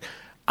crazy fact.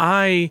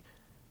 I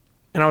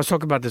was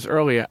talking about this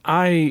earlier,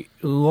 I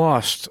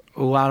lost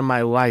a lot of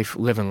my life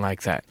living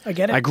like that. I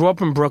get it. I grew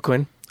up in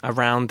Brooklyn I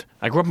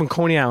grew up in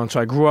Coney Island, so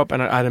I grew up at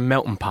a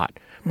melting pot.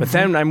 But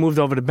then I moved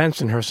over to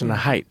Bensonhurst in the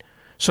Height.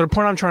 So the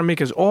point I'm trying to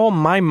make is all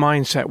my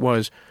mindset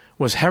was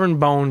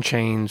herringbone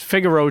chains,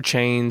 Figaro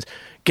chains,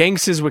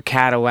 gangsters with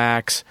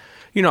Cadillacs.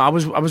 I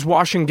was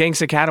washing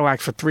gangster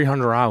Cadillacs for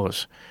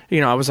 $300.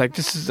 I was like,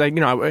 this is like,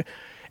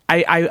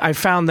 I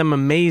found them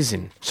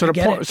amazing. So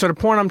the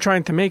point I'm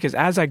trying to make is,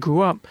 as I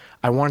grew up,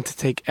 I wanted to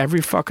take every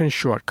fucking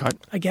shortcut.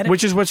 I get it.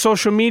 Which is what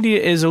social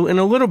media is in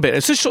a little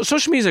bit.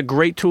 Social media is a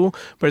great tool,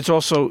 but it's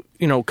also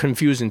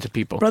confusing to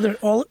people. Brother,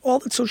 all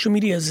that social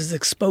media is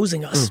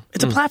exposing us.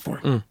 It's a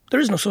platform. There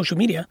is no social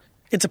media.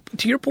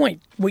 To your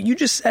point, what you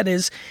just said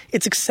is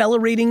it's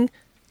accelerating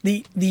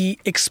the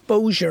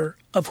exposure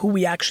of who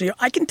we actually are.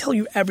 I can tell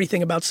you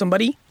everything about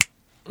somebody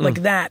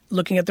like that,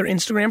 looking at their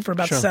Instagram for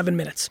about 7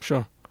 minutes.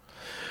 Sure.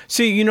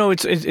 See,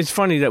 it's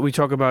funny that we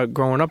talk about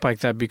growing up like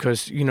that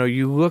because,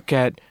 you look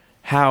at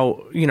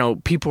how,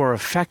 people are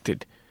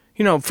affected.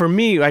 For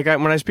me, like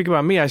when I speak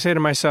about me, I say to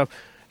myself,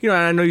 and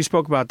I know you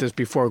spoke about this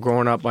before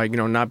growing up, like,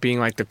 not being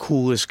like the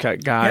coolest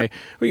guy.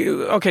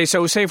 Yep. Okay,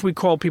 so say if we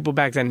call people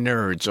back then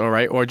nerds, all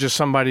right, or just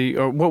somebody,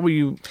 or what were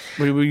you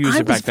use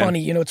it back then?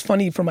 Funny, it's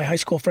funny for my high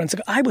school friends.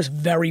 I was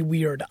very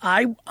weird.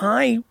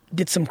 I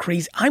did some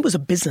crazy. I was a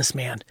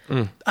businessman.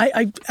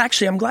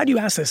 I'm glad you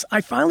asked this.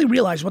 I finally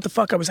realized what the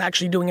fuck I was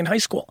actually doing in high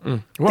school.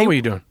 What were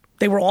you doing?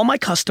 They were all my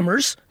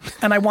customers,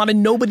 and I wanted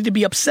nobody to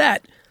be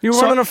upset. You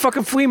were running a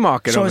fucking flea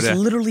market over there. So I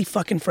was literally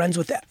fucking friends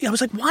with that. I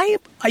was like, why?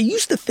 I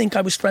used to think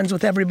I was friends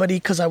with everybody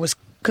because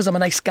I'm a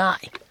nice guy.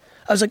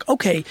 I was like,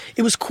 okay,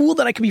 it was cool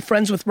that I could be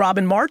friends with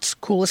Robin Martz,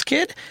 coolest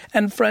kid,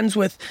 and friends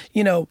with,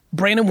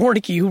 Brandon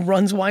Warnicki, who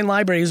runs Wine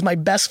Library, who's my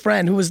best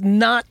friend, who was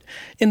not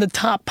in the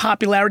top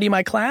popularity of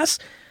my class.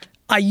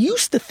 I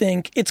used to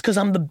think it's because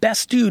I'm the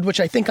best dude, which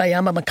I think I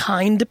am. I'm a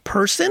kind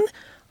person.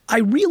 I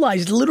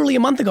realized literally a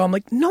month ago, I'm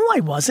like, no, I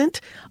wasn't.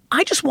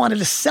 I just wanted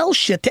to sell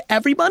shit to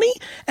everybody.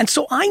 And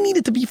so I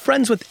needed to be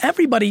friends with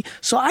everybody.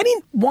 So I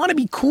didn't want to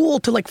be cool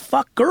to like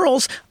fuck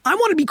girls. I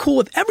want to be cool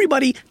with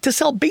everybody to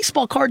sell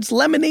baseball cards,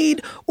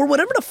 lemonade, or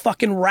whatever the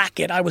fucking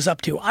racket I was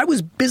up to. I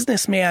was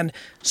businessman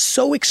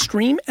so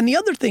extreme. And the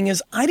other thing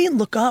is I didn't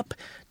look up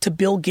to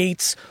Bill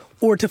Gates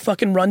or to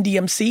fucking Run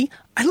DMC.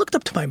 I looked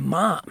up to my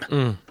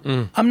mom.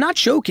 I'm not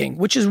joking,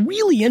 which is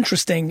really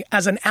interesting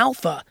as an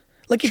alpha.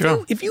 Like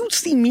if you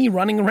see me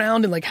running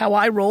around and like how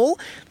I roll,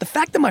 the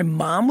fact that my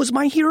mom was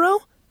my hero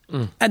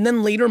and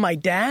then later my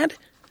dad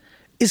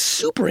is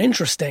super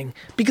interesting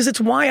because it's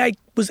why I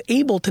was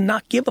able to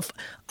not give a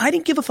I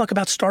didn't give a fuck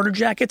about starter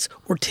jackets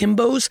or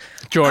Timbos.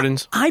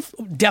 Jordans. I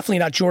definitely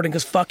not Jordan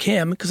because fuck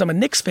him because I'm a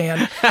Knicks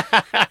fan.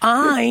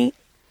 I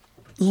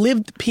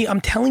lived, I'm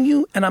telling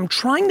you, and I'm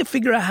trying to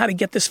figure out how to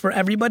get this for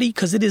everybody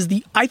because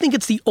I think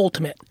it's the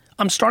ultimate.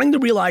 I'm starting to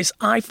realize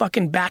I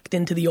fucking backed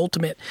into the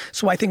ultimate.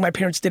 So I think my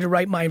parents did it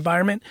right, my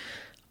environment.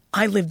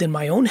 I lived in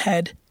my own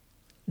head.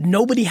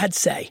 Nobody had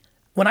say.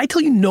 When I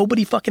tell you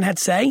nobody fucking had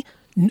say,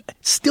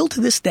 still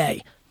to this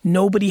day,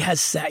 nobody has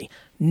say.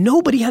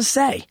 Nobody has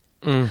say.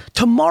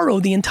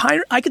 Tomorrow,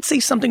 I could say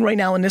something right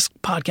now in this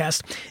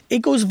podcast.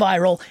 It goes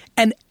viral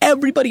and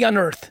everybody on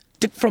earth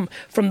from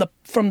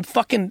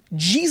fucking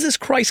Jesus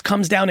Christ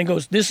comes down and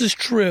goes, this is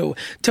true.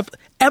 To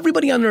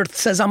everybody on earth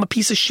says I'm a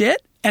piece of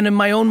shit. And in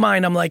my own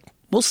mind, I'm like,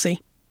 we'll see.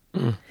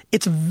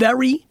 It's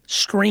very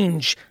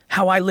strange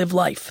how I live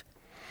life.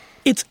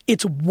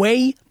 It's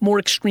way more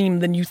extreme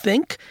than you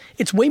think.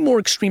 It's way more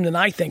extreme than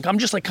I think. I'm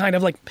just like kind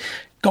of like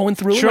going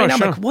through it right now. I'm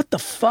like, what the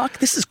fuck?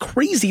 This is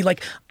crazy.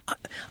 Like,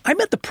 I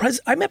met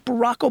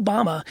Barack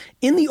Obama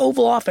in the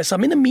Oval Office.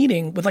 I'm in a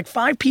meeting with like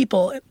 5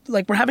 people.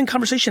 Like we're having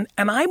conversation,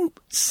 and I'm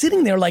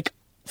sitting there like,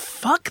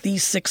 fuck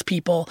these 6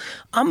 people.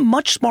 I'm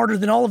much smarter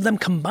than all of them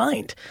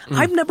combined.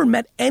 I've never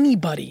met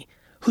anybody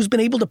who's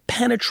been able to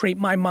penetrate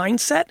my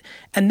mindset,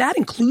 and that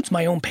includes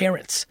my own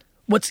parents.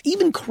 What's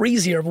even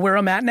crazier of where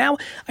I'm at now,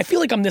 I feel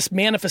like I'm this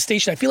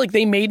manifestation. I feel like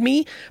they made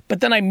me, but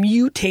then I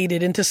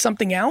mutated into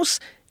something else.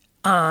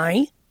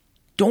 I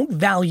don't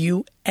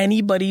value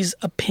anybody's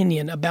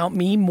opinion about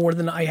me more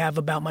than I have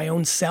about my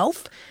own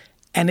self,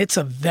 and it's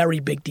a very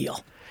big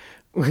deal.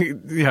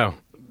 Yeah,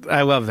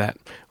 I love that.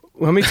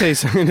 Let me tell you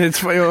something. Let me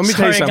tell you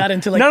something. I got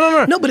into like...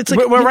 No, but it's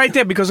like... We're right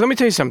there, because let me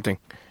tell you something.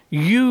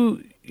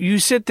 You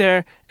sit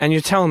there and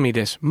you're telling me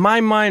this.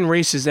 My mind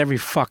races every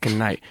fucking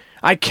night.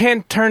 I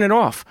can't turn it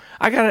off.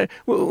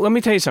 Let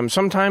me tell you something.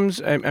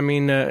 Sometimes, I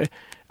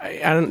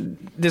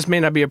don't, this may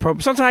not be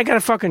appropriate. Sometimes I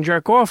gotta fucking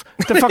jerk off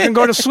to fucking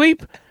go to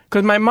sleep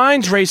because my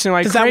mind's racing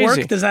like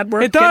crazy. Does that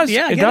work? It does.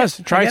 It does.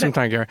 It. Try it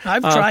sometime, Gary.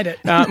 I've tried it.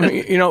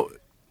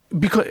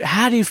 Because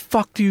how the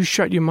fuck do you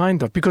shut your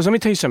mind off? Because let me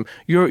tell you something.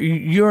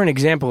 You're an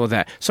example of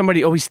that.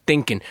 Somebody always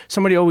thinking.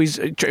 Somebody always,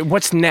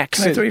 what's next?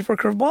 Can I throw you for a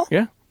curveball?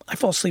 Yeah. I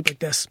fall asleep like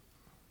this.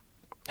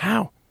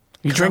 How?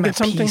 You drinking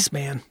something? I'm at peace,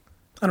 man.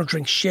 I don't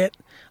drink shit.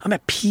 I'm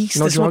at peace.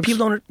 No this drugs? is what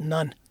people don't...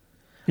 None.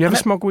 You ever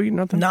smoke weed?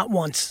 Nothing? Not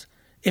once.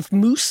 If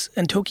Moose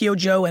and Tokyo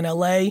Joe and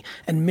LA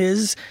and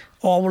Miz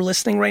all were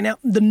listening right now,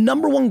 the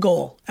number one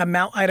goal at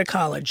Mount Ida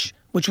College,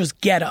 which was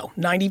ghetto,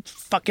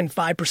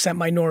 95%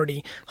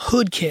 minority,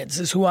 hood kids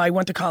is who I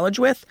went to college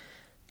with,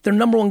 their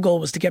number one goal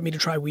was to get me to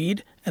try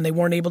weed, and they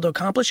weren't able to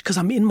accomplish because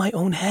I'm in my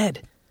own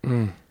head.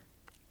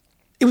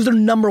 It was their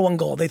number one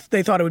goal. They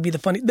thought it would be the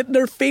funny.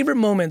 Their favorite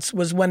moments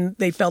was when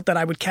they felt that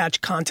I would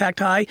catch contact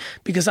high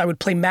because I would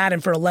play Madden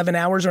for 11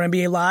 hours or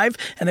NBA Live,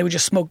 and they would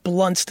just smoke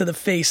blunts to the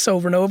face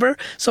over and over.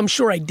 So I'm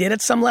sure I did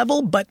at some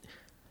level, but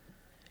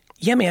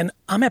yeah, man,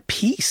 I'm at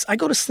peace. I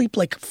go to sleep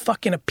like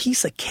fucking a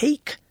piece of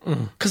cake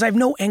because I have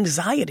no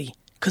anxiety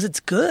because it's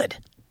good.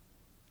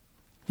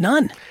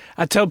 None.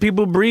 I tell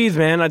people breathe,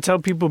 man. I tell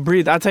people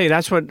breathe. I'll tell you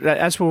that's what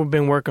we've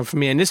been working for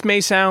me. And this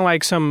may sound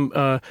like some.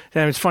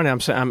 It's funny. I'm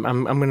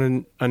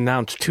going to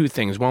announce 2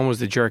 things. One was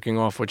the jerking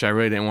off, which I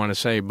really didn't want to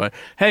say, but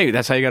hey,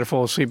 that's how you got to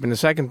fall asleep. And the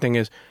second thing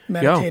is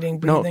meditating,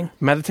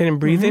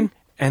 breathing,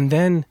 and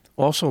then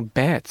also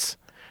baths.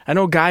 I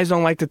know guys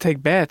don't like to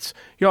take baths.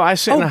 I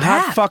sit in a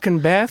hot fucking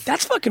bath.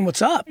 That's fucking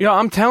what's up.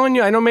 I'm telling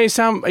you, I know it may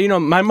sound,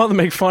 my mother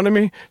makes fun of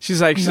me.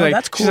 She's like,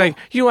 that's cool. She's like,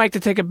 you like to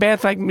take a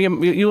bath like me.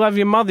 You love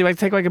your mother. You like to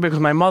take like a bath because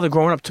my mother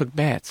growing up took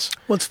baths.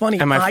 Well, it's funny.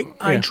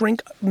 I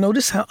drink,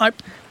 notice how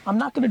I'm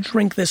not going to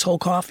drink this whole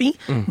coffee.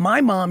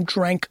 My mom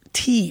drank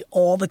tea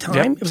all the time.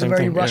 Yep, it was a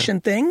very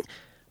Russian thing.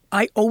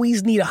 I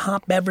always need a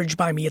hot beverage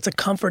by me. It's a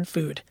comfort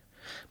food.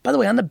 By the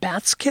way, on the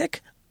baths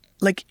kick,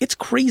 like, it's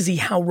crazy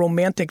how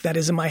romantic that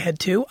is in my head,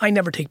 too. I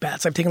never take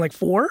baths. I've taken like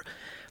 4,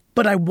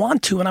 but I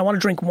want to, and I want to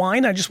drink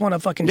wine. I just want to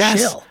fucking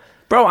chill.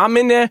 Bro, I'm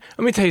in there.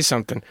 Let me tell you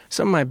something.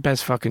 Some of my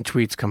best fucking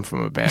tweets come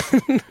from a bath.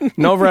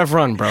 No Rev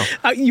Run, bro.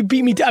 You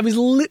beat me.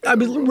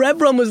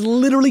 Rev Run was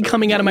literally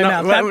coming out of my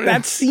mouth.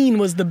 That scene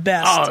was the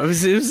best. Oh, it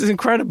was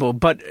incredible.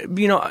 But,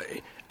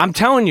 I'm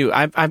telling you,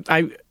 I'm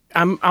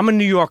a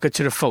New Yorker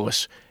to the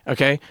fullest.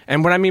 Okay,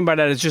 and what I mean by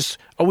that is just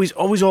always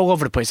all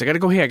over the place. I got to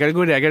go here, I got to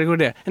go there, I got to go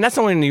there, and that's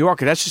not only New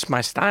Yorker. That's just my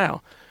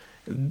style.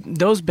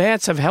 those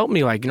baths have helped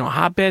me. Like,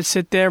 hot baths,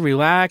 sit there,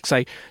 relax.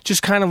 Like,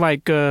 just kind of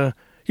like,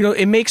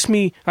 it makes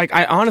me, like,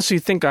 I honestly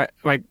think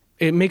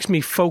it makes me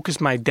focus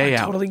my day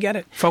out. I totally get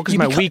it. Focus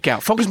my week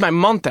out. Focus my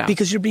month out.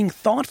 Because you're being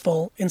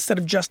thoughtful instead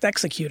of just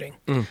executing.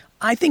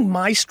 I think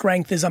my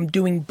strength is I'm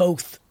doing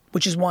both,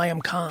 which is why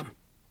I'm calm.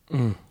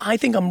 I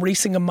think I'm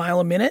racing a mile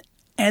a minute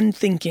and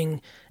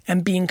thinking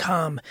and being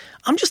calm.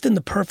 I'm just in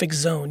the perfect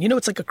zone.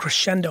 It's like a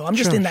crescendo. I'm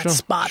just in that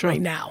spot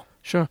right now.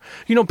 Sure.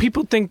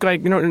 People think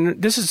like,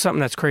 this is something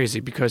that's crazy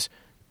because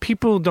this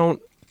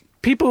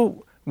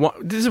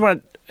is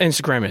what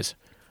Instagram is.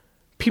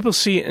 People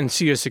see it and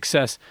see your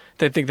success.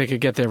 They think they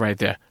could get there right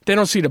there. They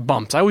don't see the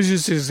bumps. I always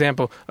use this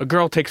example. A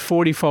girl takes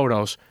 40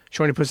 photos.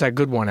 She only puts that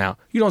good one out.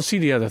 You don't see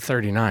the other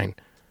 39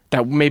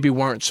 that maybe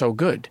weren't so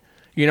good.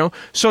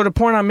 So the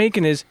point I'm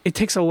making is it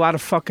takes a lot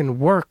of fucking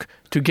work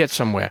to get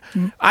somewhere.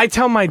 I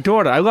tell my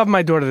daughter, I love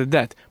my daughter to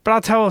death, but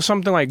I'll tell her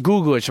something like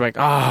Google it. She's like,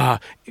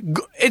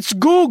 it's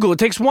Google. It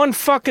takes 1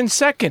 fucking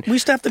second. We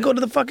used to have to go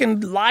to the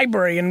fucking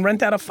library and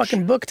rent out a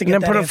fucking book to get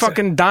and then that put answer. a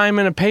fucking dime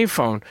in a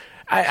payphone.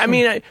 I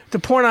mean, the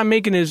point I'm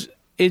making is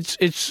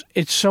it's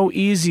so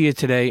easier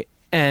today,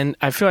 and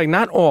I feel like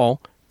not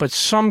all, but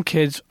some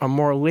kids are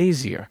more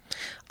lazier.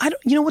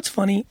 You know what's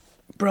funny?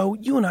 Bro,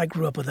 you and I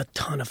grew up with a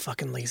ton of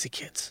fucking lazy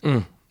kids.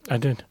 I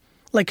did.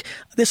 Like,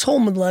 this whole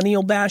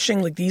millennial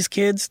bashing, like these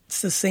kids,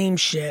 it's the same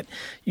shit.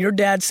 Your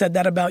dad said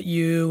that about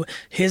you.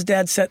 His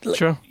dad said,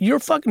 sure. Your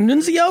fucking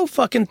Nunzio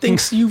fucking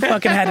thinks you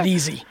fucking had it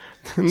easy.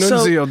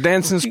 Nunzio,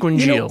 dancing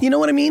squingio. You know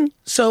what I mean?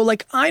 So,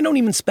 like, I don't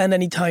even spend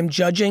any time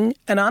judging.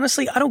 And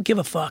honestly, I don't give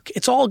a fuck.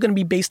 It's all going to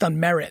be based on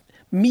merit.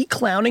 Me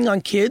clowning on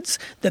kids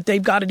that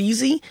they've got it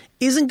easy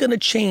isn't going to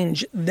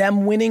change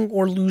them winning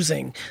or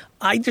losing.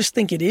 I just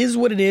think it is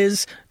what it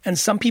is, and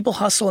some people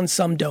hustle and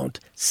some don't.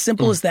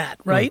 Simple as that,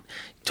 right?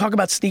 Talk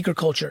about sneaker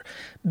culture.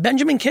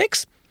 Benjamin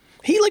Kicks,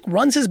 he like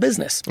runs his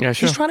business. Yeah,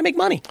 sure. He's trying to make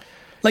money.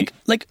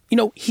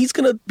 He's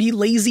going to be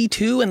lazy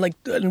too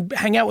and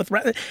hang out with...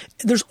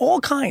 There's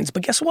all kinds,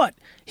 but guess what?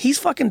 He's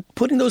fucking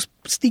putting those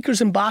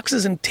sneakers in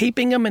boxes and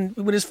taping them and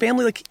with his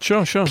family. Like,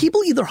 sure.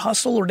 People either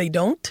hustle or they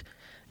don't.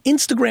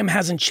 Instagram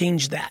hasn't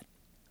changed that.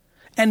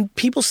 And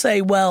people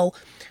say, well,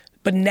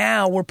 but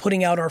now we're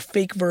putting out our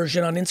fake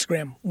version on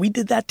Instagram. We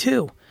did that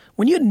too.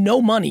 When you had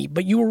no money,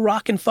 but you were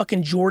rocking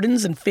fucking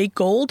Jordans and fake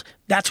gold,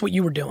 that's what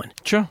you were doing.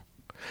 Sure.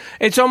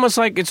 It's almost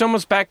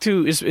back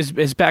to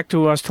it's back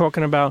to us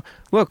talking about,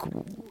 look,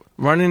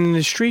 running in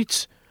the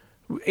streets.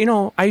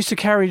 I used to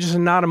carry just a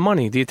knot of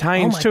money. The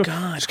Italians too.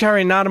 God. Just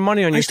carry a knot of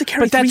money on you. I used to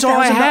carry but that's all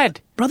I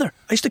had. Brother,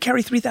 I used to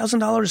carry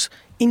 $3,000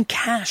 in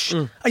cash.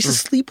 I used to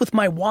sleep with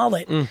my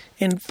wallet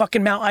in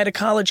fucking Mount Ida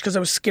College because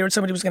I was scared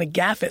somebody was going to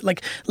gaff it.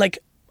 Like,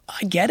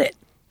 I get it.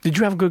 Did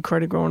you have good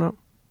credit growing up?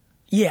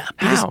 Yeah.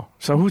 How?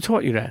 So who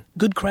taught you that?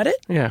 Good credit?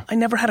 Yeah. I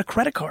never had a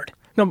credit card.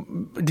 No,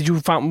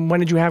 when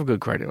did you have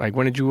good credit? Like,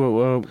 when did you,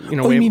 Oh,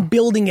 you mean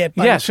building it?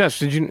 Yes.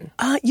 Did you?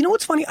 You know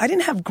what's funny? I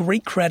didn't have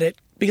great credit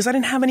because I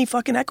didn't have any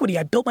fucking equity.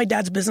 I built my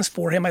dad's business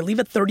for him. I leave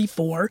at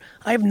 34.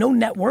 I have no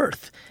net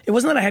worth. It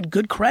wasn't that I had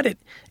good credit.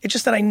 It's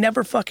just that I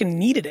never fucking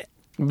needed it.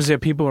 Was there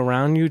people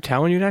around you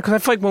telling you that? Because I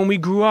feel like when we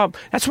grew up,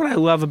 that's what I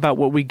love about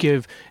what we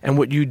give and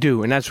what you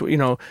do. And that's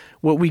what,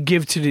 what we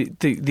give to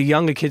the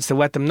younger kids to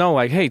let them know,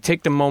 like, hey,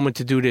 take the moment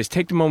to do this.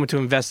 Take the moment to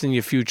invest in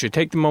your future.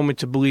 Take the moment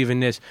to believe in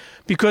this.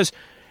 Because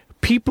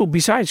people,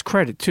 besides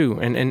credit too,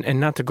 and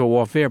not to go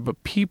off air,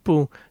 but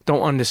people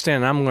don't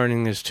understand, and I'm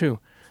learning this too,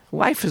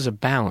 life is a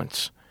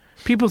balance.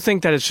 People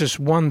think that it's just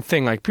one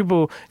thing. Like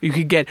you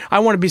could get, I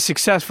want to be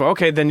successful.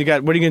 Okay, then what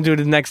are you going to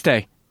do the next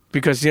day?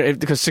 Because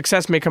because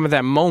success may come at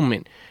that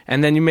moment,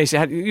 and then you may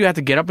say you have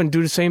to get up and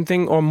do the same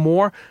thing or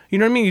more. You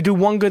know what I mean? You do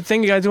one good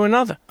thing, you got to do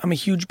another. I'm a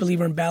huge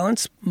believer in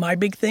balance. My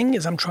big thing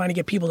is I'm trying to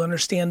get people to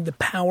understand the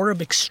power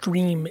of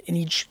extreme in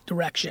each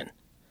direction.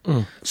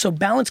 So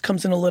balance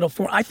comes in a little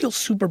form. I feel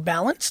super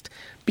balanced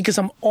because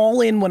I'm all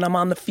in when I'm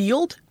on the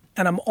field,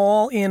 and I'm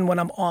all in when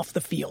I'm off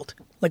the field.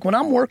 Like when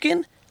I'm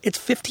working, it's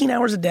 15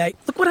 hours a day.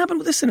 Look what happened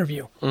with this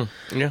interview.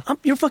 Yeah.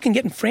 You're fucking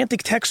getting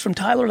frantic texts from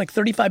Tyler, like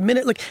 35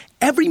 minutes. Like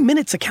every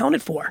minute's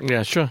accounted for.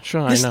 Yeah, sure.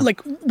 I know.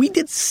 Like we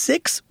did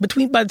 6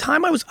 by the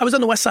time I was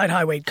on the West Side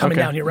Highway coming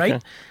down here, right?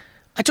 Okay.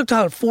 I took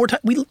Tyler 4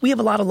 times. We have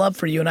a lot of love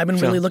for you, and I've been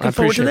really looking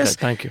forward to this.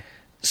 That. Thank you.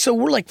 So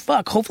we're like,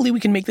 fuck, hopefully we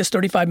can make this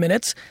 35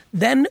 minutes.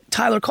 Then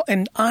Tyler called,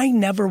 and I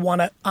never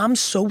want to, I'm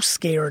so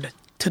scared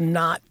to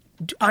not,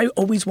 I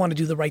always want to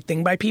do the right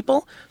thing by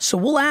people. So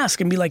we'll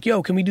ask and be like,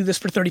 yo, can we do this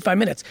for 35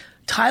 minutes?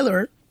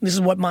 Tyler, this is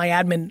what my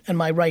admin and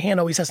my right hand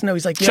always has to know.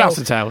 He's like, yo. Shouts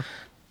to Tyler.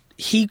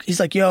 He's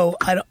like, yo,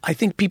 I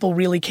think people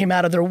really came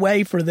out of their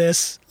way for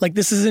this. Like,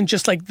 this isn't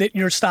just like that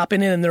you're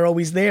stopping in and they're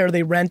always there.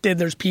 They rented,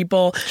 there's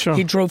people. Sure.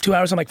 He drove 2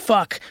 hours. I'm like,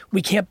 fuck,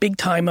 we can't big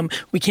time him.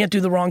 We can't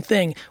do the wrong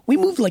thing. We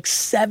moved like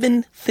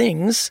 7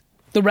 things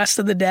the rest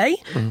of the day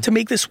to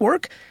make this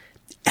work.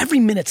 Every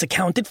minute's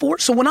accounted for.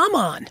 So when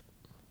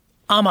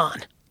I'm on.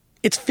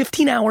 It's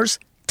 15 hours,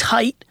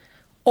 tight,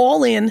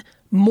 all in,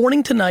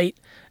 morning to night,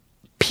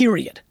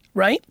 period,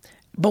 right?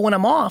 But when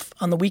I'm off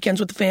on the weekends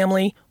with the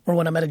family, or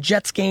when I'm at a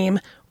Jets game,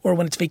 or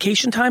when it's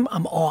vacation time,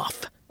 I'm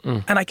off.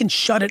 And I can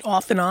shut it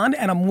off and on,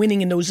 and I'm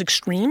winning in those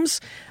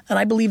extremes. And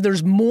I believe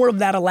there's more of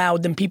that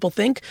allowed than people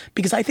think,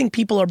 because I think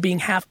people are being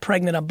half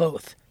pregnant on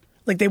both.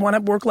 Like, they want to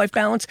have work-life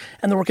balance,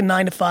 and they're working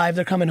 9 to 5,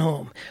 they're coming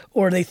home.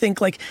 Or they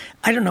think, like,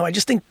 I don't know, I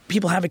just think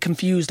people have it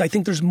confused. I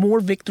think there's more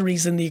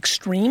victories in the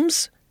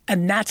extremes,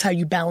 and that's how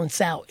you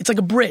balance out. It's like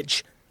a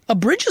bridge. A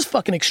bridge is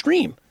fucking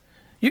extreme.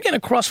 You get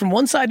across from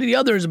one side to the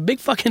other, there's a big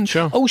fucking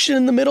ocean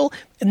in the middle,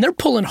 and they're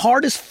pulling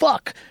hard as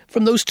fuck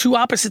from those two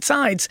opposite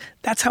sides.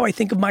 That's how I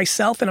think of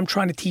myself, and I'm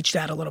trying to teach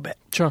that a little bit.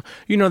 Sure.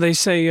 You know, they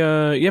say,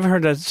 you ever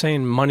heard that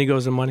saying, money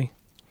goes to money?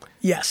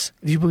 Yes.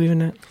 Do you believe in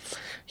that?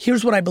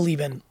 Here's what I believe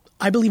in.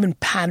 I believe in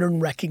pattern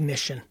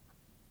recognition.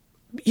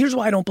 Here's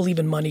why I don't believe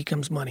in money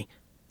comes money.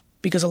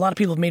 Because a lot of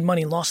people have made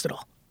money and lost it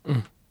all.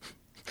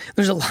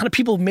 There's a lot of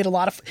people who've made a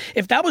lot of...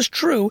 If that was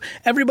true,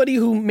 everybody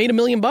who made $1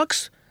 million, you know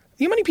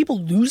how many people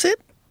lose it?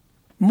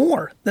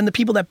 More than the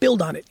people that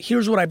build on it.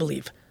 Here's what I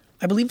believe.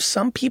 I believe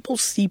some people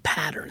see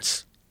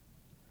patterns.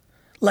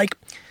 Like,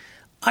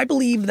 I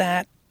believe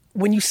that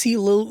when you see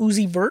Lil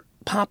Uzi Vert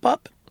pop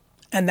up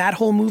and that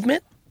whole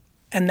movement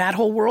and that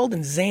whole world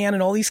and Xan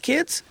and all these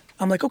kids,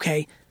 I'm like,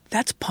 okay,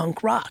 that's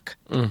punk rock.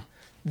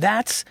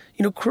 That's,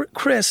 you know,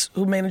 Chris,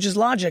 who manages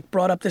Logic,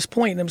 brought up this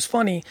point, and it was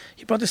funny.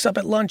 He brought this up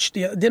at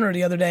dinner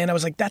the other day, and I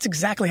was like, that's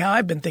exactly how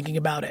I've been thinking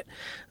about it.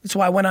 That's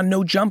why I went on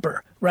No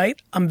Jumper,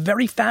 right? I'm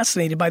very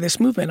fascinated by this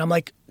movement. I'm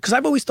like, because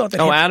I've always thought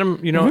that... Adam,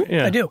 you know,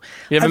 yeah. I do.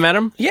 You ever met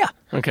him? Yeah.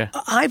 Okay.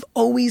 I've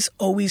always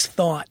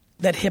thought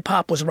that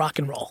hip-hop was rock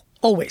and roll.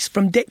 Always.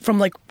 From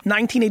like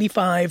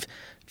 1985...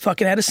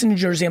 fucking Edison, New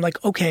Jersey. I'm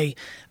like, okay,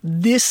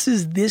 this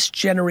is this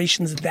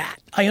generation's that.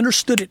 I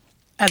understood it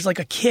as like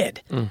a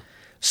kid.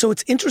 So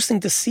it's interesting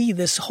to see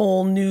this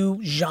whole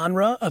new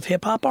genre of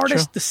hip hop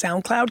artists, the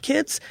SoundCloud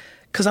kids,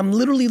 because I'm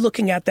literally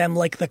looking at them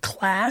like the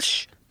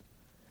Clash,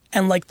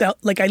 and like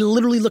I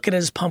literally look at it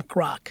as punk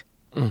rock.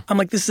 I'm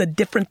like, this is a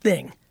different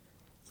thing.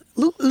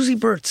 Uzi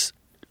Vert's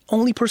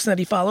only person that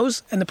he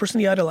follows and the person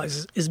he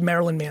idolizes is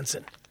Marilyn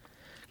Manson.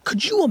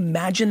 Could you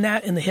imagine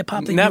that in the hip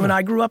hop that you and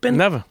I grew up in?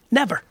 Never.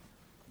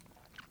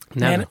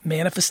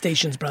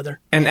 Manifestations, brother.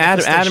 And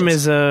Adam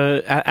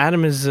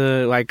is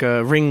like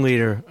a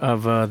ringleader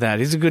of that.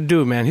 He's a good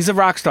dude, man. He's a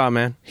rock star,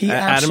 man. He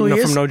absolutely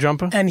Adam is. from No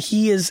Jumper. And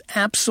he is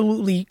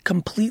absolutely,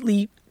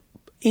 completely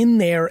in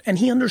there, and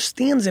he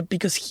understands it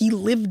because he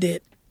lived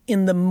it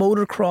in the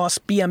motocross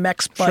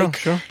BMX bike.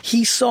 Sure.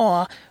 He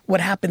saw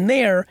what happened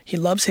there. He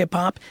loves hip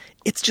hop.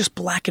 It's just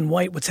black and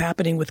white what's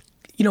happening with,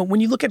 you know, when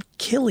you look at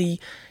Killy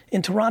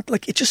in Toronto,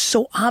 like, it's just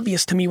so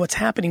obvious to me what's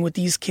happening with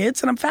these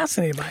kids, and I'm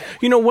fascinated by it.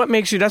 You know what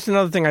makes you? That's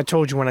another thing I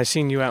told you when I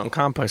seen you out in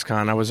Complex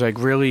Con. I was like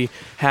really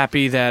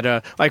happy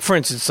that, like, for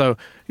instance, so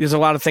there's a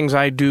lot of things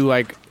I do,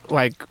 like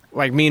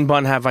me and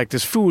Bun have like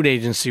this food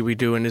agency we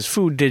do, and this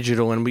food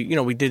digital, and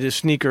we did a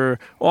sneaker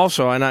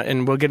also,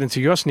 and we'll get into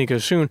your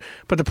sneakers soon.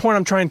 But the point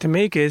I'm trying to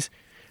make is,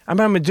 I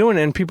remember doing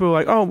it, and people were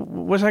like, "Oh,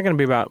 what's that going to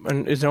be about?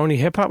 And is there only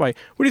hip hop? Like,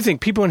 what do you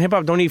think? People in hip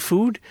hop don't eat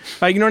food?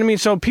 Like, you know what I mean?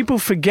 So people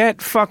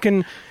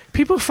fucking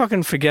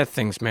forget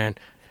things, man.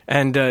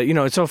 And,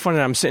 it's so funny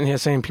that I'm sitting here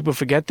saying people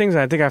forget things,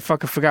 and I think I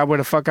fucking forgot where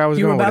the fuck I was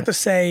going with it. You were about to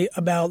say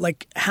about,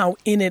 like, how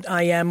in it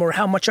I am, or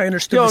how much I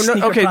understood the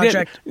sneaker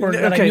project, or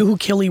that I knew who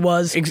Killy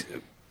was.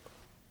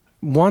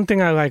 One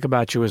thing I like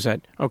about you is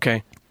that,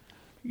 okay,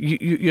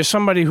 you're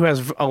somebody who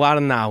has a lot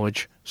of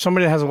knowledge,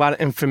 somebody that has a lot of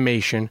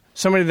information,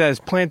 somebody that is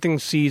planting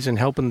seeds and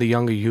helping the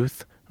younger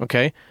youth,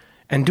 okay,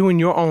 and doing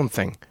your own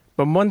thing.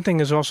 But one thing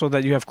is also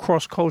that you have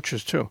cross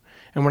cultures too.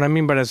 And what I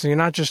mean by that is you're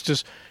not just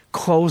this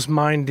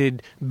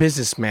closed-minded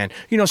businessman.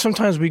 You know,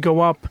 sometimes we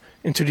go up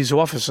into these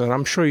offices, and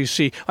I'm sure you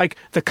see, like,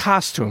 the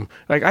costume.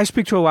 Like, I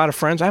speak to a lot of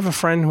friends. I have a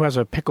friend who has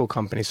a pickle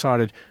company,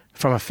 started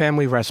from a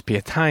family recipe,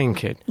 Italian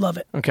kid. Love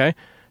it. Okay?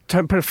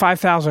 Put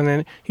 $5,000 in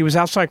it. He was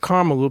outside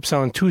Karma Loop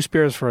selling 2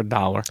 spears for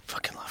 $1.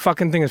 Fucking love it.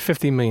 Fucking thing is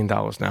 $50 million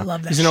now. I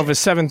love that He's in shit. over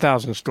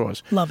 7,000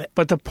 stores. Love it.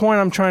 But the point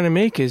I'm trying to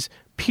make is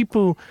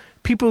people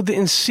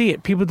didn't see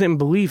it. People didn't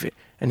believe it.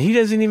 And he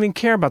doesn't even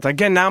care about that.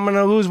 Again, now I'm going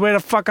to lose where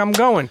the fuck I'm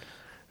going.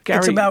 Gary,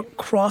 it's about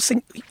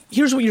crossing.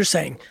 Here's what you're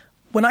saying.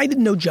 When I did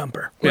No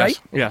Jumper, right?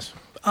 Yes.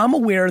 I'm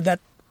aware that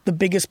the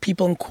biggest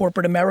people in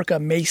corporate America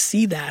may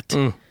see that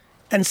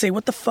and say,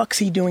 what the fuck's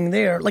he doing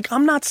there? Like,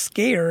 I'm not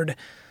scared.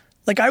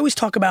 Like, I always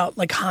talk about,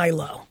 like,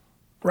 high-low,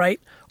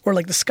 right? Or,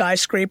 like, the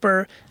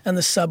skyscraper and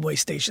the subway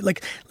station.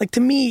 Like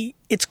to me,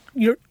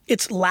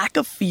 it's lack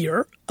of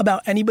fear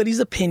about anybody's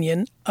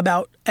opinion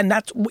about, and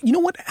that's, you know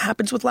what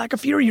happens with lack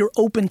of fear? You're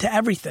open to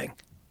everything.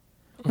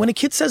 When a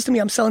kid says to me,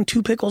 I'm selling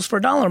 2 pickles for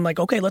 $1, I'm like,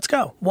 okay, let's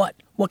go. What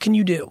can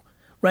you do?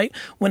 Right?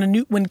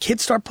 When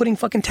kids start putting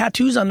fucking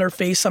tattoos on their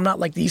face, I'm not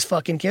like, these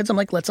fucking kids. I'm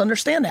like, let's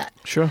understand that.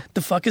 Sure.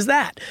 The fuck is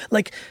that?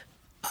 Like,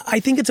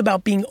 I think it's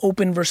about being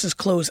open versus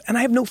closed. And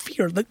I have no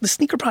fear. The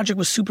sneaker project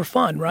was super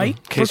fun, right?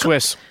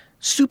 K-Swiss.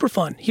 Super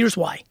fun. Here's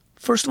why.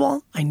 First of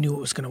all, I knew it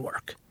was going to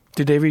work.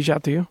 Did they reach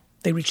out to you?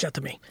 They reached out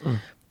to me.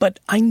 But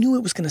I knew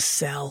it was going to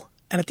sell.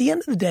 And at the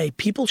end of the day,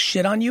 people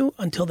shit on you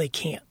until they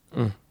can't.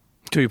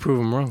 Until you prove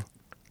them wrong.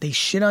 They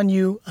shit on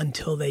you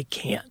until they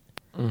can't.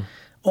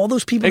 All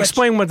those people...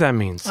 Explain what that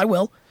means. I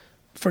will.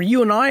 for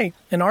you and I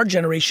in our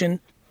generation,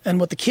 and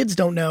what the kids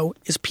don't know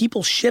is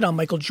people shit on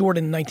Michael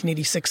Jordan in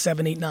 1986,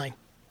 7, 8, 9.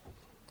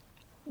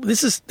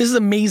 This is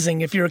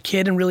amazing. If you're a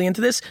kid and really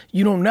into this,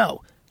 you don't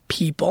know.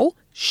 People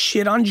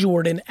shit on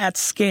Jordan at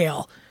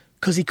scale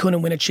because he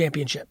couldn't win a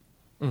championship.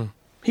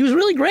 He was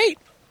really great.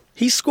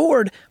 He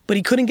scored, but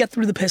he couldn't get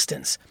through the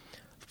Pistons.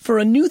 For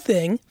a new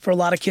thing, for a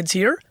lot of kids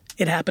here,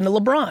 it happened to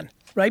LeBron,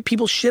 right?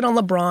 People shit on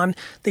LeBron.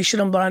 They shit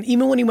on LeBron.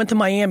 Even when he went to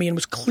Miami and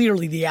was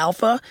clearly the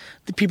alpha,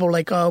 the people were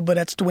like, oh, but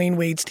that's Dwayne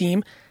Wade's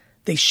team.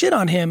 They shit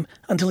on him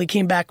until he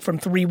came back from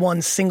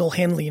 3-1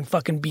 single-handedly and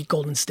fucking beat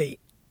Golden State.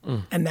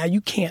 And now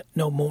you can't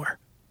no more.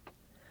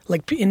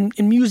 Like in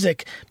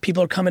music,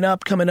 people are coming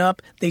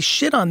up. They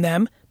shit on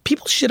them.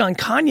 People shit on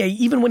Kanye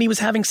even when he was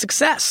having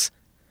success.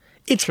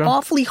 It's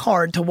awfully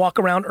hard to walk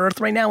around Earth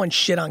right now and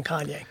shit on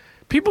Kanye.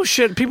 People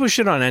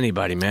shit on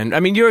anybody, man. I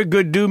mean, you're a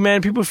good dude,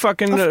 man. People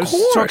fucking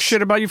talk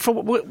shit about you.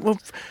 Well,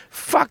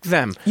 fuck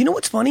them. You know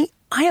what's funny?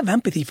 I have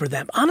empathy for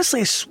them.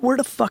 Honestly, I swear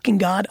to fucking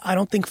God, I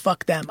don't think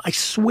fuck them. I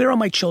swear on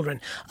my children.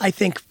 I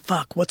think,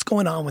 fuck, what's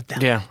going on with them?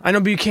 Yeah, I know,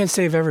 but you can't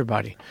save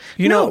everybody.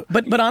 You know,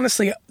 but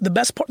honestly, the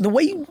best part, the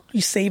way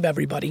you save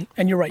everybody,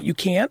 and you're right, you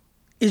can't,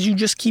 is you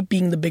just keep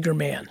being the bigger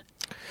man.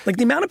 Like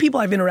the amount of people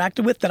I've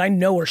interacted with that I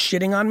know are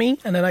shitting on me,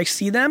 and then I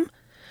see them,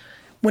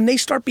 when they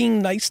start being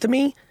nice to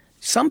me,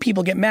 some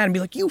people get mad and be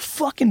like, you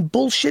fucking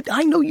bullshit.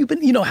 I know you've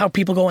been, you know how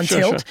people go on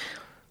tilt. Sure.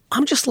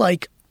 I'm just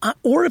like,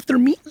 or if they're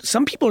me,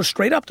 some people are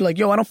straight up. They're like,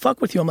 yo, I don't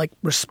fuck with you. I'm like,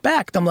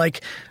 respect. I'm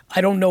like,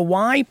 I don't know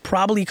why.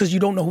 Probably because you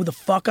don't know who the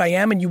fuck I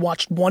am and you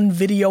watched one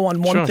video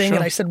on one thing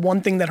and I said one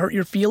thing that hurt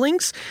your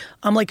feelings.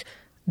 I'm like,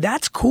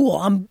 that's cool.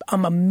 I'm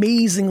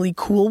amazingly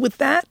cool with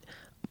that.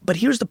 But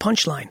here's the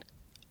punchline.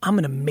 I'm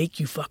going to make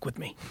you fuck with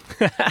me.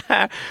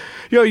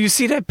 Yo, you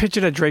see that picture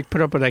that Drake put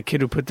up of that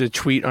kid who put the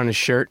tweet on his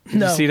shirt?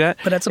 Did you see that?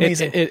 But that's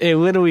amazing. It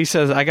literally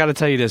says, I got to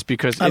tell you this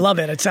because... I love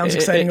it. It sounds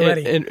exciting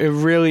already. It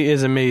really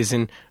is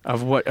amazing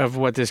of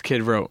what this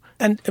kid wrote.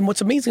 And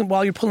what's amazing,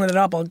 while you're pulling it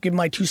up, I'll give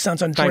my 2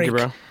 cents on Drake. Thank you,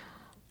 bro.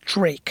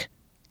 Drake,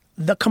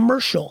 the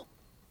commercial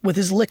with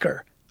his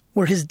liquor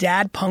where his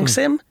dad punks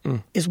him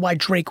is why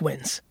Drake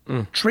wins.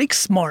 Drake's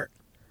smart.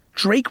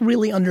 Drake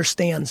really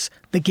understands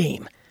the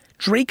game.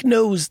 Drake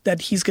knows that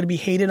he's going to be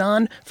hated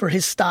on for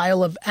his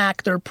style of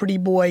actor, pretty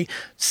boy,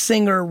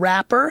 singer,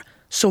 rapper.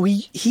 So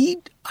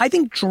I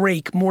think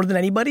Drake, more than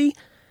anybody,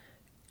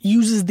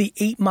 uses the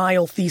 8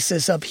 Mile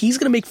thesis of he's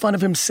going to make fun of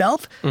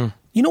himself.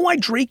 You know why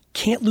Drake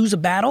can't lose a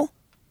battle?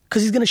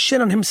 Because he's going to shit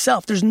on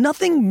himself. There's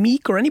nothing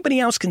Meek or anybody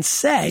else can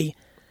say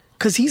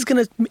because he's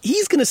going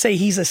to say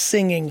he's a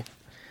singing.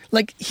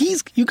 Like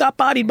you got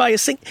bodied by a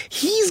sing.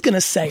 He's gonna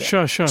say it.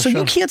 Sure. So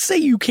you can't say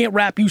you can't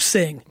rap. You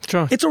sing.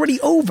 Sure. It's already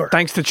over.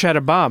 Thanks to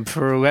Cheddar Bob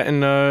for letting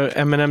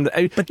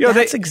Eminem. But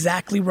that's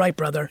exactly right,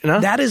 brother.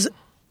 No? That is,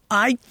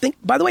 I think.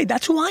 By the way,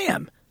 that's who I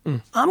am.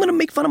 I'm gonna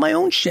make fun of my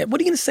own shit.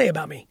 What are you gonna say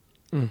about me?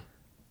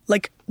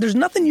 Like, there's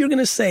nothing you're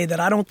gonna say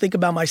that I don't think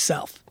about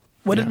myself.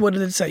 What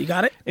did it say? You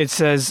got it? It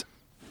says.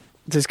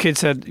 This kid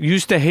said,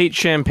 used to hate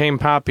Champagne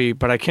Papi,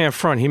 but I can't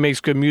front. He makes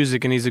good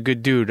music and he's a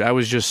good dude. I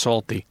was just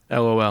salty.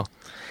 LOL.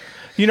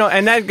 You know,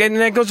 and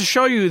that goes to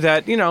show you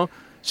that, you know,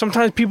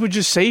 sometimes people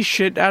just say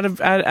shit out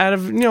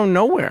of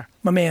nowhere.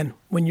 My man,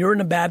 when you're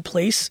in a bad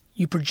place,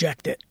 you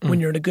project it. When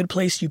you're in a good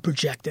place, you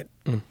project it.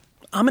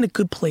 I'm in a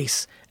good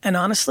place. And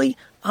honestly,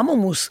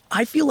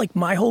 I feel like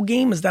my whole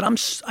game is that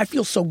I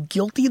feel so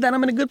guilty that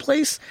I'm in a good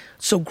place,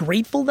 so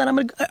grateful that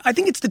I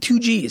think it's the 2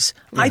 G's.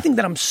 I think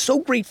that I'm so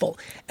grateful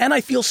and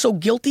I feel so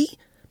guilty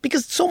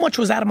because so much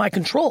was out of my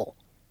control.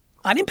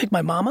 I didn't pick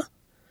my mama.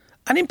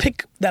 I didn't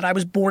pick that I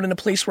was born in a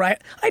place where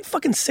I had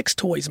fucking 6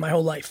 toys my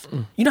whole life.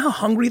 You know how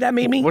hungry that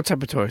made me? What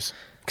type of toys?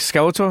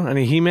 Skeletor?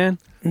 Any He-Man?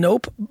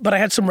 Nope, but I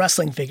had some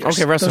wrestling figures.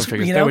 Okay, wrestling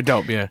figures. You know? They were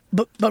dope, yeah.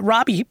 But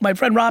Robbie, my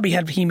friend Robbie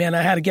had He-Man.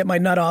 I had to get my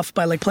nut off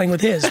by like playing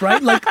with his,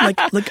 right? like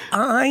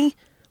I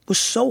was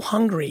so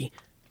hungry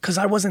because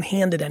I wasn't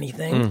handed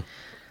anything.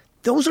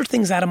 Those are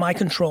things out of my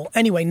control.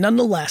 Anyway,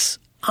 nonetheless,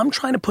 I'm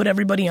trying to put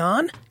everybody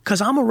on because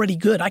I'm already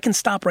good. I can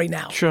stop right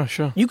now.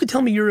 Sure. You could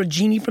tell me you're a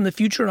genie from the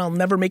future and I'll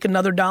never make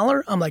another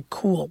 $1. I'm like,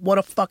 cool. What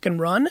a fucking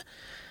run.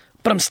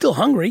 But I'm still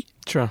hungry.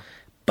 Sure.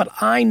 But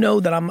I know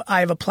that I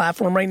have a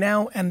platform right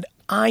now and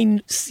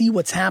I see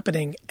what's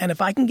happening. And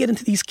if I can get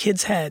into these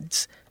kids'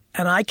 heads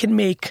and I can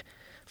make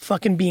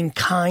fucking being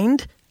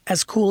kind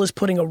as cool as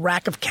putting a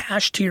rack of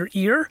cash to your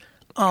ear,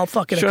 I'll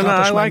fucking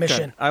accomplish my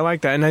mission. I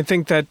like that. And I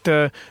think that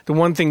the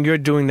one thing you're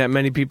doing that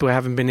many people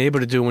haven't been able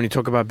to do when you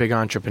talk about big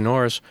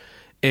entrepreneurs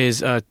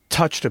is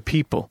touch the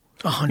people.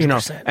 100%. You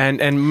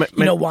know,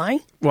 you know why?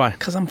 Why?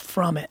 Because I'm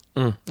from it.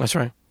 That's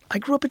right. I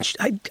grew up in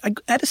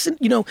Edison.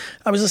 You know,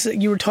 I was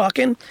listening. You were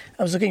talking.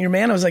 I was looking at your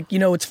man. I was like, you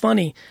know, it's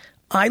funny.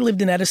 I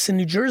lived in Edison,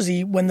 New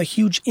Jersey when the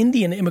huge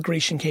Indian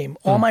immigration came.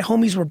 All my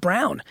homies were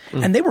brown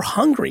and they were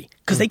hungry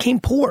because they came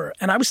poor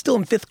and I was still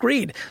in 5th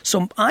grade.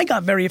 So I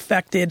got very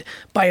affected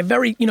by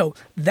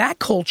that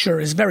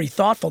culture is very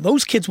thoughtful.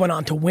 Those kids went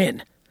on to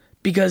win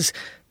because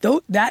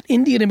that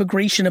Indian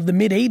immigration of the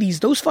mid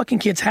 80s, those fucking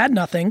kids had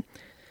nothing.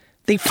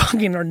 They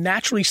fucking are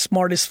naturally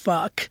smart as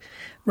fuck,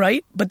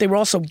 right? But they were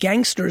also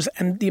gangsters.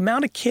 And the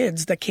amount of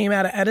kids that came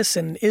out of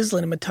Edison,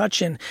 Island, and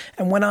Metuchen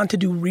and went on to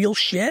do real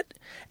shit,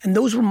 and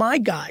those were my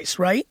guys,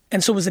 right?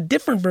 And so it was a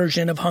different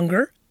version of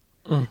hunger.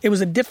 It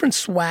was a different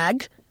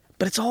swag,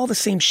 but it's all the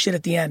same shit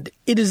at the end.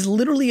 It is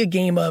literally a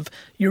game of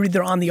you're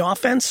either on the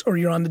offense or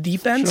you're on the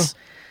defense. Sure.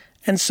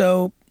 And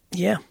so,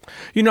 yeah.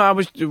 You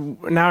know,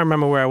 now I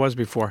remember where I was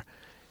before.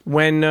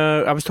 When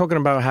I was talking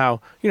about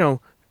how, you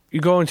know, you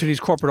go into these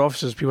corporate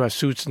offices, people have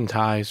suits and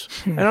ties.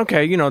 And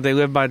okay, you know, they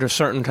live by their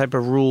certain type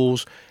of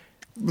rules.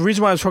 The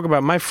reason why I was talking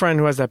about my friend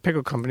who has that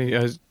pickle company,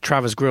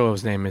 Travis Grillo,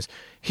 his name is,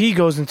 he's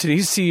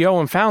CEO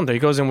and founder. He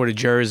goes in with a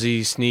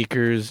jersey,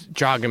 sneakers,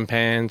 jogging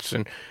pants,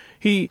 and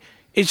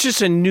it's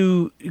just a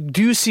new,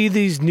 do you see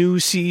these new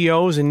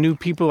CEOs and new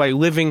people like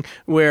living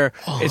where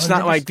it's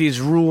not like these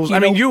rules? I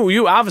mean,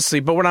 you obviously,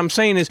 but what I'm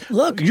saying is,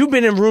 look, you've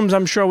been in rooms,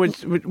 I'm sure,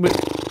 with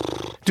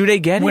do they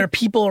get where it?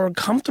 people are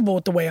comfortable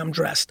with the way I'm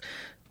dressed.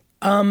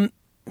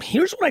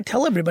 Here's what I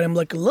tell everybody. I'm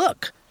like,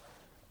 look,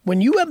 when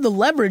you have the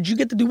leverage, you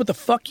get to do what the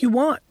fuck you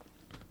want.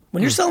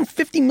 When you're selling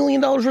 $50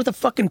 million worth of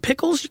fucking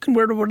pickles, you can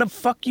wear whatever the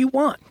fuck you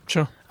want.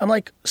 Sure. I'm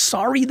like,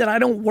 sorry that I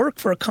don't work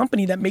for a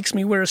company that makes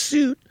me wear a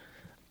suit.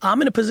 I'm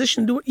in a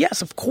position to do it.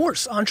 Yes, of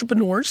course,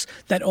 entrepreneurs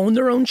that own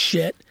their own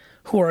shit,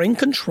 who are in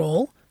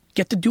control,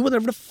 get to do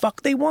whatever the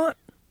fuck they want.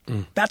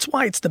 That's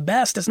why it's the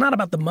best. It's not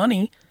about the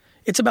money.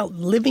 It's about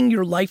living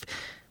your life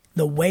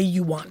the way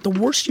you want. The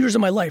worst years of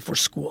my life were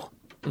school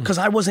because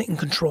I wasn't in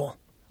control.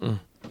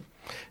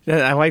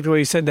 I like the way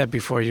you said that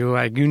before.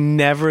 You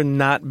never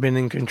not been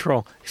in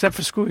control, except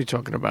for school you're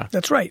talking about.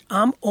 That's right.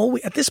 I'm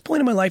always, at this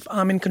point in my life,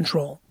 I'm in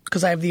control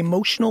because I have the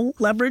emotional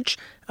leverage.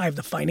 I have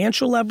the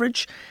financial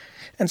leverage.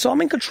 And so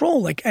I'm in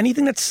control. Like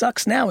anything that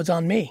sucks now is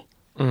on me.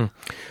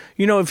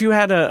 You know, if you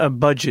had a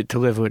budget to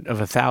live with of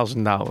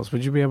 $1,000,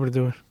 would you be able to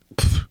do it?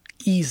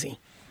 Easy.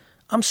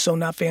 I'm so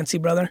not fancy,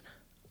 brother.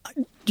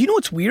 Do you know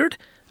what's weird?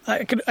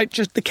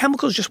 The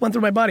chemicals just went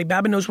through my body.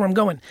 Babin knows where I'm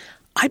going.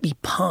 I'd be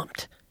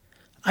pumped.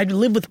 I'd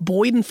live with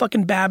Boyd and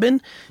fucking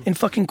Babin in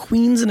fucking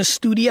Queens in a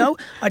studio.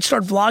 I'd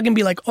start vlogging and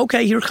be like,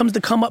 okay, here comes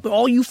the come up.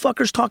 All you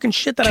fuckers talking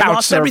shit that I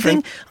lost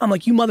everything. I'm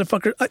like, you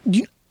motherfucker.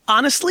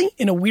 Honestly,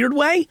 in a weird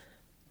way,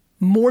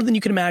 more than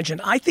you can imagine.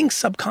 I think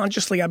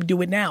subconsciously I would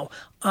do it now.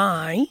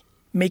 I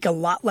make a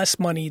lot less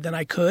money than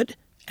I could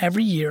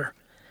every year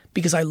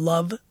because I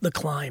love the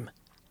climb.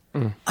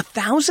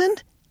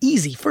 1,000?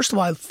 Easy. First of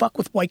all, I fuck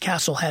with White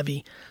Castle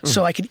heavy,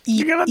 so I could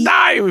eat. You're gonna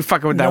die. We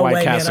fucking with that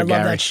White Castle, man. I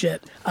love Gary. that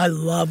shit. I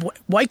love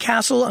White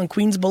Castle on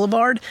Queens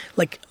Boulevard.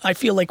 Like I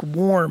feel like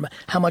warm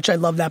how much I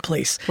love that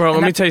place. Well,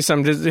 let me tell you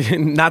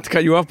something. Not to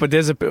cut you off, but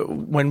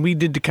when we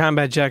did the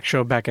Combat Jack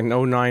show back in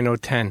 09,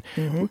 010,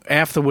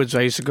 afterwards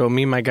I used to go.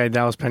 Me and my guy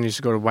Dallas Penn used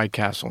to go to White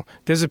Castle.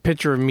 There's a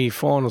picture of me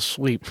falling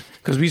asleep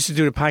because we used to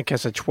do the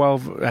podcast at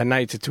 12 at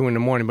night to 2 in the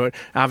morning. But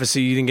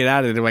obviously you didn't get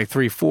out of there like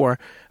 3, 4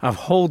 of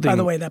holding. By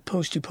the way, that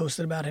post you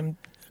posted about him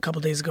a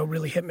couple days ago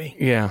really hit me.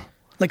 Yeah.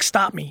 Like,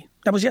 stop me.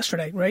 That was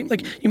yesterday, right?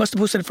 Like, you must have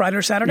posted it Friday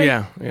or Saturday?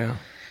 Yeah.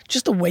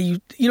 Just the way you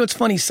know, it's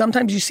funny.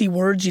 Sometimes you see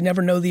words, you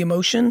never know the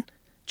emotion.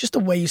 Just the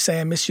way you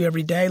say, I miss you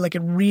every day. Like,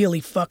 it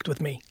really fucked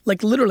with me.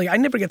 Like, literally, I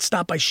never get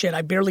stopped by shit.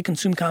 I barely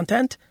consume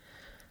content.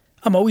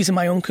 I'm always in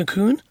my own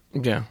cocoon.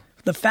 Yeah.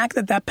 The fact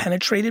that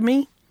penetrated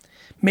me,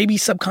 maybe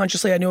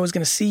subconsciously I knew I was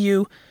going to see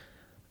you.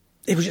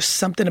 It was just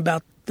something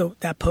about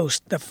that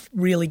post that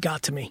really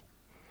got to me.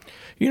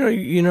 You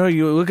know,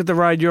 you look at the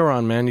ride you're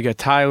on, man. You got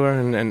Tyler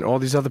and all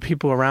these other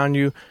people around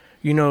you.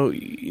 You know,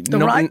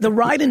 the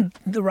ride and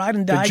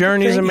die. The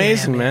journey is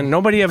amazing, man.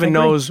 Nobody ever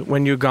knows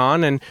when you're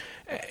gone, and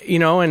you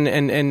know,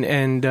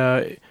 and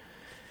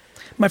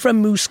my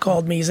friend Moose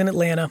called me. He's in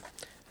Atlanta.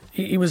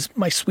 He was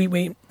my sweet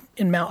mate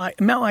in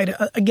Mount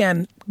Ida.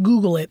 Again,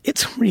 Google it.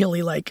 It's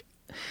really like,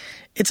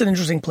 it's an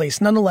interesting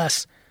place.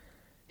 Nonetheless,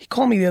 he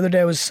called me the other day.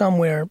 I was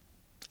somewhere,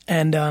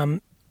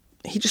 and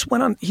he just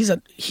went on. He's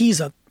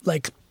a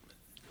like.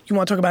 You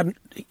want to talk about?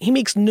 He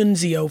makes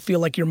Nunzio feel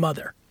like your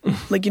mother,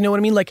 like, you know what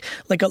I mean, like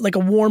a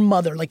warm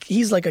mother. Like,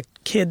 he's like a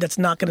kid that's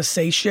not going to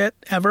say shit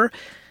ever.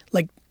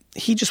 Like,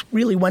 he just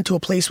really went to a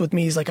place with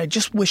me. He's like, I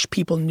just wish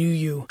people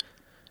knew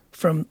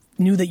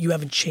that you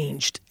haven't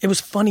changed. It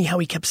was funny how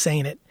he kept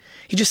saying it.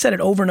 He just said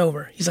it over and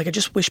over. He's like, I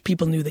just wish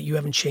people knew that you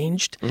haven't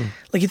changed.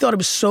 Like, he thought it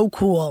was so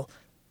cool.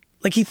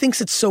 Like, he thinks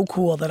it's so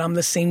cool that I'm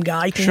the same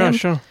guy to him.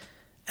 Sure.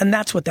 And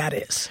that's what that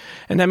is.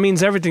 And that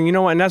means everything. You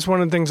know what? And that's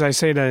one of the things I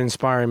say that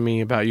inspire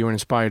me about you and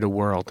inspire the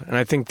world. And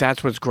I think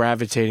that's what's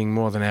gravitating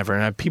more than ever.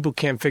 And people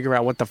can't figure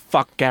out what the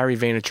fuck Gary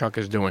Vaynerchuk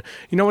is doing.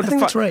 You know what the fuck?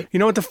 That's right. You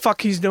know what the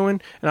fuck he's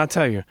doing? And I'll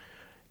tell you.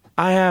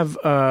 I have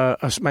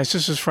my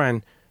sister's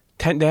friend.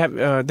 They have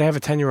a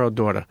 10-year-old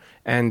daughter,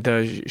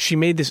 and she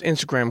made this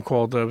Instagram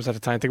called was at the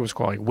time I think it was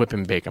called like Whip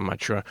and Bake. I'm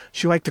not sure.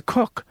 She liked to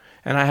cook,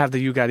 and I have the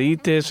You Gotta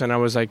Eat This, and I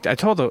was like, I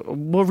told her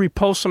we'll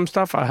repost some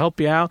stuff. I'll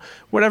help you out,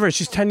 whatever.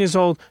 She's 10 years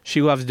old.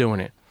 She loves doing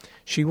it.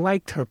 She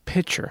liked her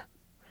picture,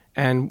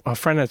 and a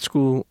friend at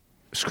school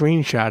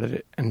screenshotted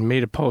it and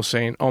made a post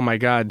saying, "Oh my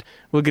God,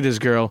 look at this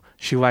girl.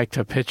 She liked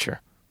her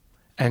picture,"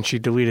 and she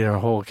deleted her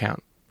whole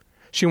account.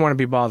 She didn't want to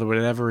be bothered with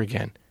it ever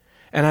again.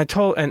 And I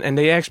told, and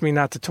they asked me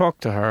not to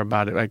talk to her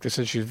about it. Like they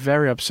said, she's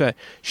very upset.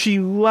 She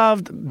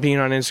loved being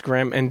on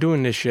Instagram and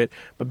doing this shit,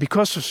 but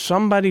because of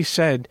somebody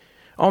said,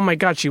 oh my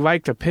God, she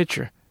liked the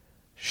picture,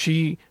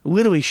 she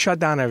literally shut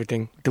down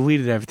everything,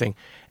 deleted everything.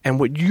 And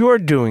what you're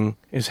doing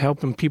is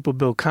helping people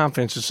build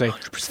confidence to say,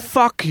 100%.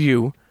 Fuck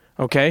you,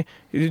 okay?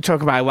 You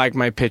talk about I like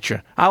my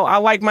picture. I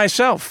like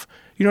myself.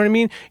 You know what I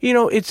mean? You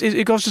know,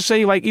 it goes to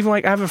say, like, even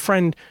like I have a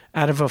friend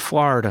out of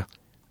Florida.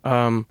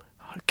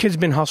 Kid's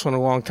been hustling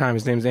a long time.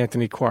 His name's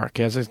Anthony Quark.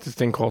 He has this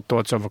thing called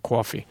Thoughts Over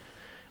Coffee.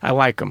 I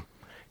like him.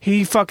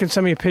 He fucking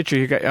sent me a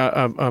picture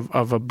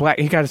of a black.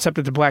 He got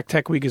accepted to Black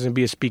Tech Week and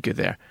be a speaker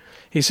there.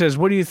 He says,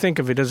 "What do you think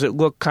of it? Does it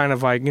look kind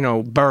of like, you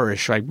know,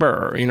 burrish, like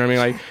burr? You know what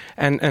I mean?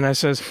 Like, and I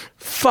says,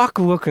 fuck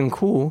looking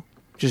cool.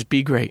 Just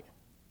be great.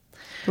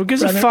 Who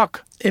gives a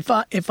fuck?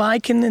 If I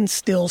can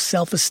instill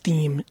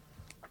self-esteem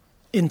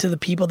into the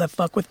people that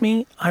fuck with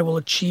me, I will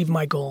achieve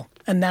my goal,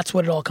 and that's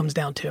what it all comes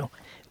down to.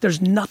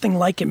 There's nothing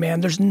like it,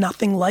 man. There's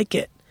nothing like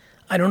it.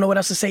 I don't know what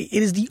else to say.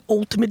 It is the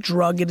ultimate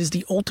drug. It is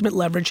the ultimate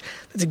leverage.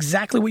 That's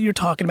exactly what you're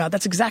talking about.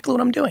 That's exactly what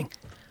I'm doing.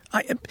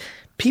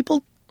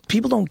 People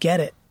don't get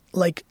it.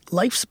 Like,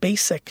 life's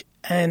basic,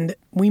 and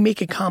we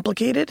make it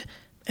complicated,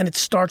 and it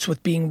starts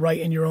with being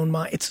right in your own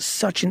mind. It's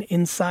such an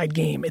inside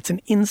game. It's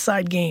an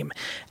inside game.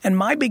 And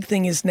my big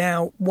thing is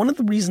now, one of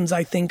the reasons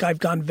I think I've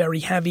gone very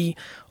heavy,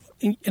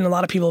 and a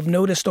lot of people have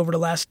noticed over the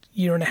last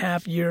year and a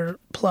half, year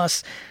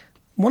plus,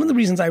 one of the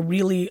reasons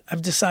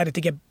I've decided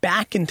to get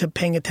back into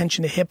paying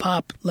attention to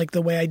hip-hop like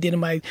the way I did in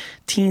my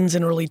teens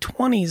and early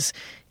 20s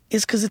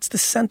is because it's the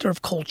center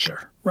of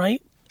culture,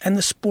 right? And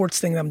the sports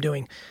thing that I'm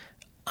doing.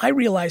 I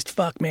realized,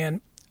 fuck,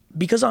 man,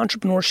 because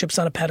entrepreneurship's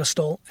on a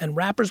pedestal and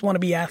rappers want to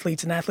be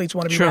athletes and athletes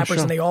want to be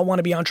rappers and they all want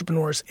to be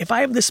entrepreneurs. If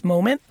I have this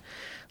moment,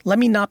 let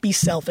me not be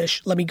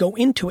selfish. Let me go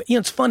into it. You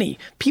know, it's funny.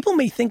 People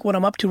may think what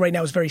I'm up to right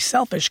now is very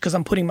selfish because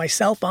I'm putting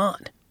myself on,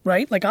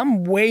 right? Like,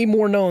 I'm way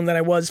more known than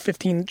I was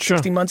 15,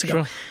 16 months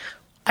ago. Sure.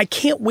 I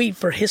can't wait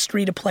for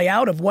history to play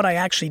out of what I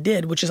actually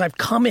did, which is I've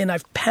come in,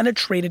 I've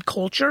penetrated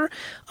culture.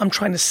 I'm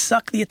trying to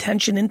suck the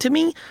attention into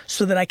me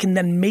so that I can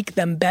then make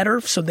them better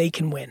so they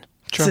can win.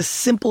 Sure. It's as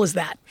simple as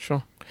that.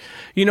 Sure.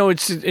 You know,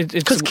 it's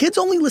because kids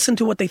only listen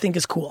to what they think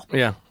is cool.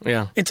 Yeah,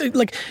 yeah. It's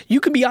like,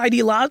 you could be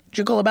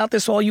ideological about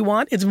this all you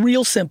want. It's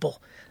real simple.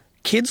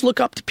 Kids look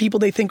up to people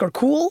they think are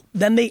cool,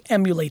 then they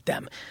emulate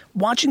them.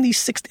 Watching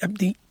these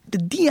the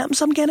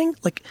DMs I'm getting,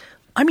 like,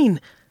 I mean,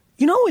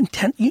 you know,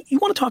 intent. You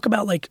want to talk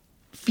about like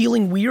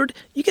feeling weird?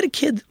 You get a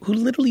kid who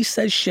literally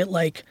says shit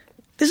like,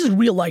 "This is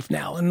real life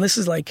now," and this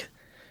is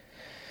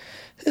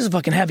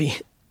fucking heavy.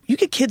 You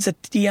get kids that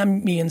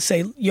DM me and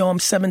say, "Yo, I'm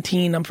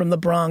 17, I'm from the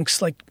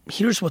Bronx. Like,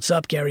 here's what's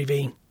up, Gary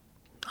V.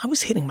 I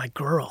was hitting my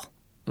girl.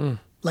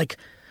 Like,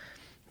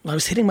 I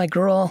was hitting my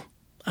girl.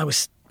 I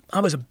was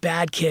a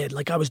bad kid.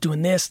 Like, I was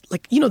doing this.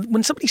 Like, you know,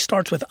 when somebody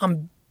starts with,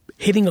 I'm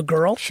hitting a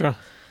girl. Sure.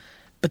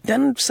 But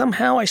then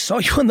somehow I saw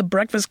you on the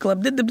Breakfast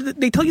Club.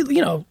 They tell you,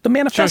 you know, the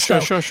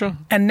manifesto. Sure.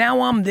 And now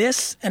I'm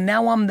this, and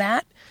now I'm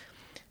that.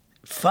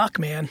 Fuck,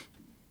 man.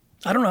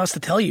 I don't know how else to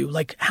tell you.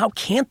 Like, how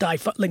can't I?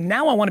 Like,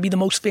 now I want to be the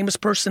most famous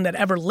person that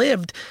ever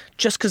lived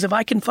just because if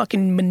I can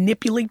fucking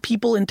manipulate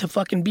people into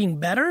fucking being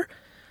better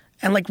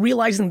and, like,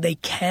 realizing they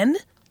can,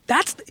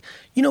 that's,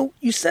 you know,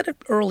 you said it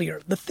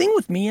earlier. The thing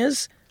with me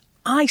is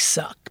I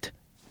sucked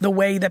the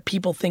way that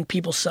people think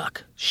people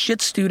suck.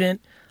 Shit student,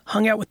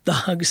 hung out with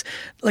thugs.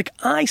 Like,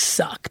 I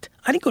sucked.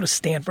 I didn't go to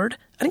Stanford.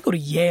 I didn't go to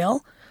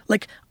Yale.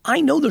 Like, I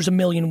know there's a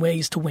million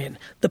ways to win.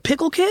 The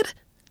pickle kid,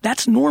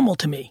 that's normal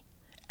to me.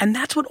 And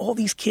that's what all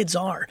these kids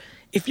are.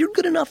 If you're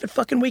good enough at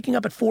fucking waking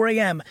up at 4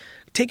 a.m.,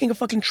 taking a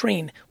fucking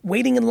train,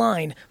 waiting in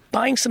line,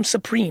 buying some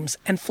Supremes,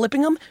 and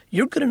flipping them,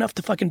 you're good enough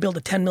to fucking build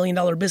a $10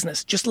 million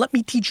business. Just let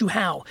me teach you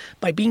how.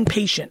 By being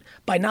patient,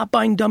 by not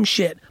buying dumb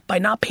shit, by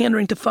not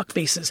pandering to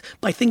fuckfaces,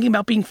 by thinking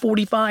about being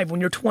 45 when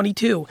you're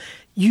 22.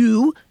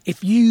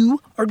 If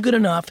you are good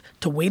enough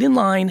to wait in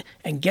line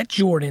and get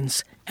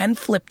Jordans and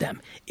flip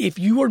them, if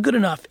you are good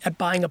enough at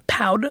buying a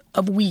pound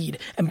of weed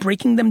and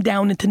breaking them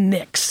down into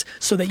nicks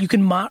so that you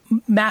can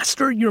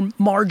master your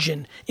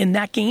margin in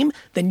that game,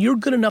 then you're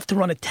good enough to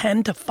run a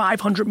 $10 to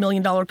 $500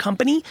 million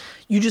company.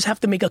 You just have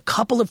to make a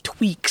couple of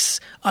tweaks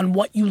on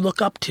what you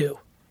look up to.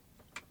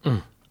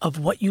 Of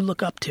what you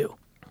look up to.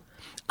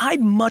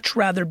 I'd much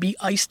rather be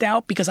iced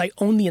out because I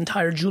own the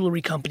entire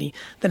jewelry company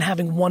than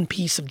having one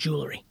piece of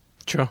jewelry.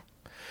 Sure.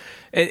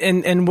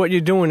 And what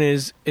you're doing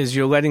is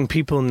you're letting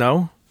people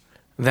know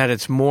that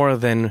it's more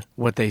than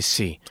what they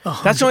see.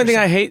 100%. That's the only thing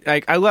I hate.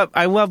 Like, I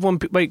love when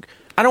people, like,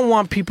 I don't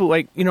want people,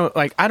 like, you know,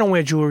 like, I don't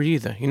wear jewelry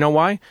either. You know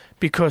why?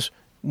 Because,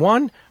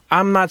 one,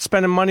 I'm not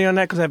spending money on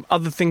that because I have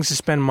other things to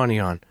spend money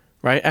on,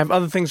 right? I have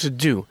other things to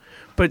do.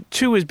 But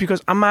two is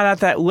because I'm not at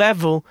that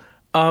level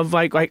of,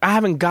 like I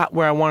haven't got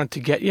where I wanted to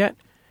get yet.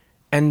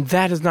 And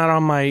that is not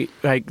on my,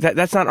 like,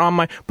 that's not on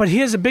my, but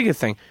here's a bigger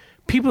thing.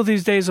 People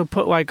these days will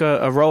put, like,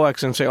 a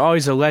Rolex and say, oh,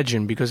 he's a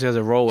legend because he has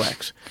a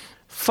Rolex.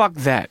 Fuck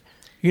that.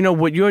 you know,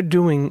 what you're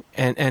doing,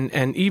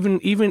 and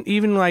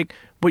even like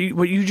what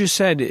you just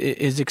said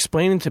is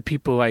explaining to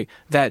people like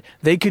that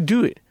they could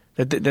do it.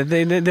 That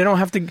they don't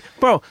have to.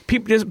 Bro,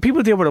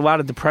 people deal with a lot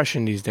of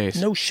depression these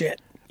days. No shit.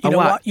 You know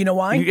what? You know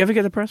why? You ever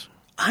get depressed?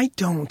 I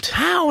don't.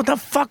 How? What the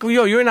fuck?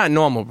 Yo, you're not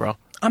normal, bro.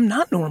 I'm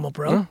not normal,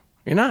 bro. Huh?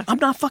 You're not. I'm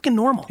not fucking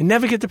normal. You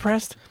never get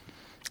depressed?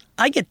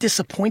 I get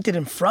disappointed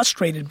and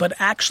frustrated, but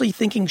actually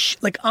thinking,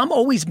 like, I'm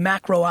always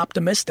macro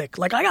optimistic.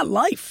 Like, I got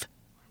life.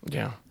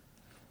 Yeah.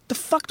 The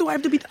fuck do I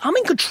have to be? I'm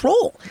in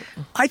control.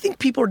 I think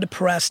people are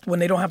depressed when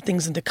they don't have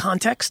things into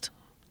context.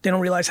 They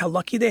don't realize how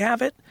lucky they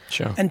have it.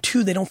 Sure. And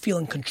two, they don't feel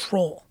in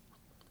control.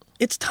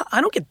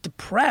 I don't get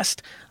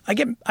depressed. I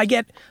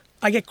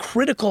get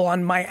critical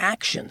on my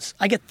actions.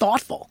 I get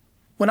thoughtful.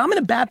 When I'm in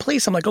a bad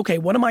place, I'm like, okay,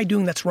 what am I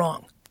doing that's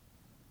wrong?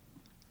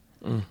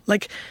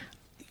 Like,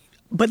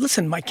 but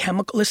listen,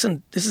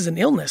 this is an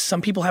illness.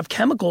 Some people have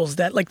chemicals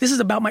that, like, this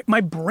is about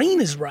my brain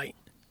is right.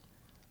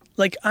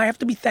 Like, I have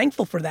to be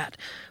thankful for that.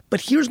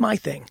 But here's my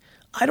thing.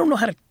 I don't know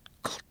how to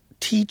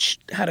teach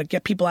how to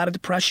get people out of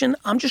depression.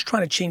 I'm just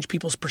trying to change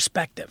people's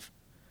perspective.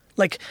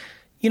 Like,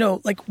 you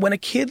know, like when a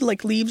kid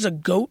like leaves a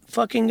goat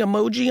fucking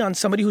emoji on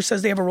somebody who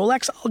says they have a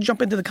Rolex, I'll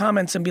jump into the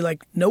comments and be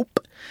like,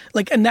 nope.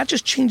 Like, and that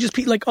just changes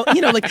people. Like,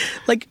 you know,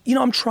 like, you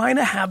know, I'm trying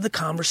to have the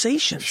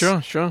conversations.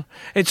 Sure.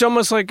 It's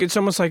almost like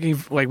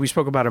we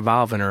spoke about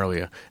evolving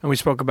earlier, and we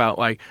spoke about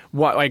like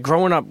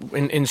growing up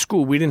in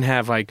school, we didn't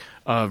have like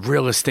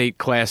real estate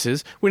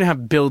classes, we didn't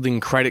have building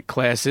credit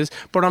classes,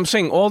 but I'm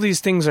saying all these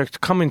things are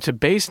coming to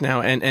base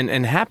now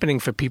and happening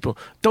for people.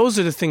 Those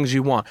are the things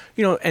you want,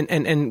 you know.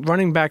 And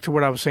running back to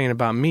what I was saying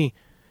about me,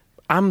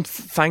 I'm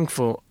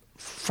thankful.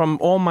 From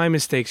all my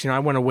mistakes, you know, I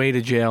went away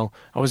to jail.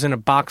 I was in a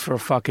box for a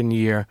fucking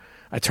year.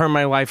 I turned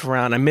my life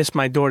around. I missed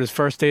my daughter's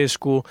first day of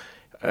school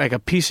like a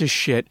piece of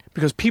shit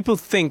because people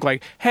think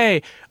like,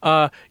 hey,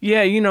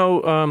 yeah, you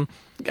know,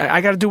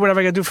 I got to do whatever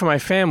I got to do for my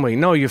family.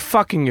 No, you're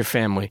fucking your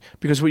family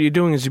because what you're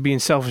doing is you're being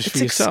selfish for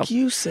yourself. It's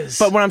excuses.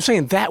 But what I'm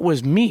saying, that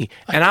was me.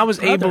 And I was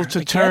able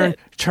to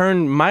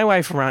turn my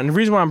life around. And the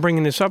reason why I'm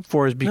bringing this up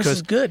for is because... This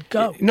is good.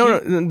 Go. No,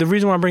 the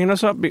reason why I'm bringing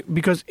this up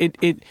because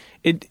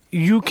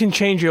you can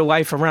change your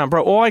life around.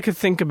 Bro, all I could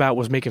think about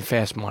was making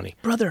fast money.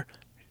 Brother.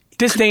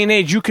 This day and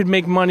age, you could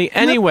make money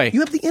anyway.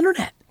 You have the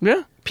internet.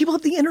 Yeah. People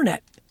have the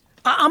internet.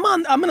 I'm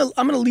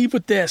gonna leave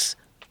with this.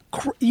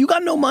 You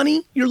got no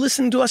money, you're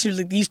listening to us, and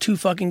you're like, these two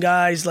fucking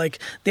guys, like,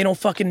 they don't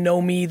fucking know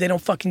me, they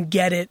don't fucking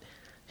get it.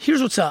 Here's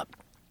what's up.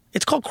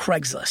 It's called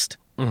Craigslist.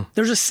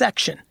 There's a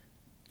section.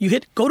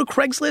 Go to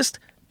Craigslist,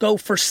 go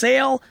for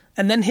sale,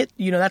 and then hit,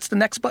 you know, that's the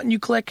next button you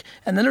click,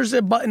 and then there's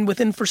a button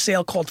within for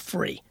sale called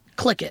free.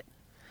 Click it.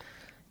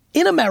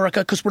 In America,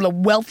 because we're the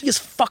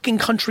wealthiest fucking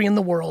country in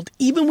the world,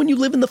 even when you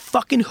live in the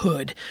fucking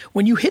hood,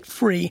 when you hit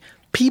free,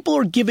 people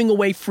are giving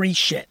away free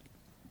shit.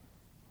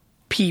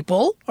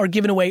 People are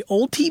giving away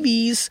old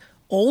TVs,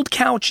 old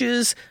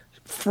couches,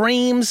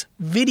 frames,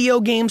 video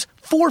games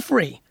for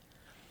free.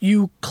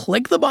 You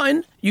click the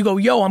button, you go,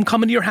 yo, I'm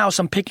coming to your house,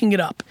 I'm picking it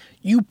up.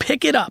 You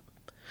pick it up.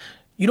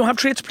 You don't have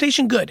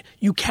transportation? Good.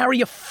 You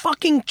carry a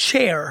fucking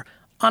chair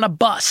on a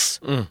bus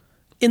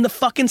in the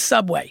fucking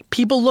subway.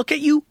 People look at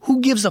you,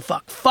 who gives a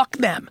fuck? Fuck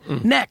them.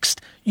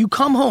 Next, you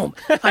come home.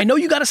 I know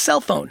you got a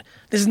cell phone.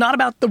 This is not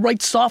about the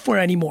right software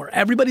anymore.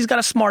 Everybody's got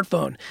a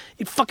smartphone.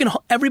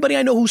 Everybody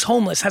I know who's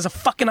homeless has a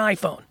fucking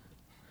iPhone.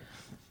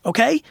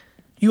 Okay?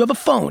 You have a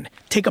phone.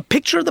 Take a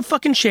picture of the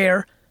fucking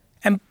chair,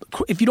 and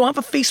if you don't have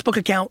a Facebook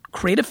account,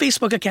 create a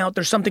Facebook account.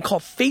 There's something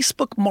called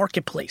Facebook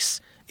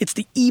Marketplace. It's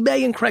the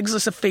eBay and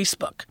Craigslist of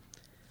Facebook.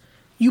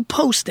 You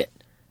post it.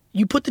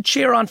 You put the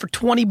chair on for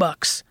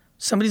 $20.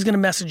 Somebody's going to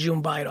message you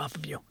and buy it off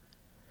of you.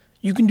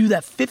 You can do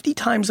that 50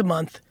 times a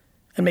month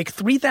and make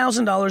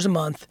 $3,000 a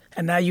month,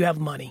 and now you have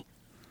money.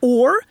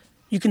 Or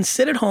you can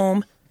sit at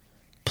home,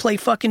 play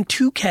fucking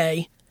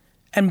 2K,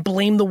 and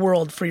blame the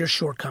world for your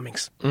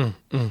shortcomings. They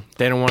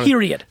don't want.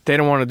 Period. They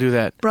don't want to do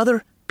that,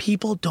 brother.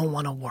 People don't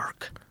want to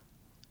work.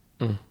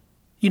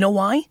 You know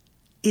why?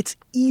 It's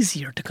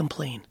easier to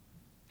complain.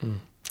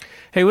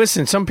 Hey,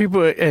 listen. Some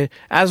people,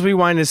 as we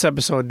wind this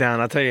episode down,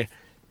 I'll tell you,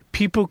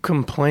 people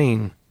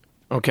complain,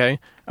 okay,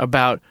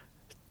 about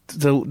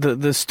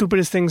the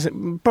stupidest things.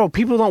 Bro,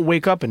 people don't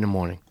wake up in the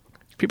morning.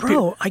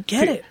 I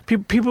get it.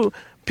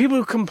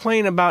 People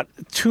complain about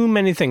too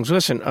many things.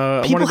 Listen,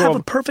 people have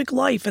a perfect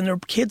life and their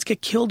kids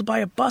get killed by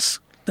a bus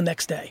the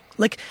next day.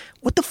 Like,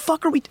 what the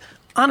fuck are we...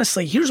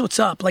 Honestly, here's what's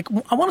up. Like,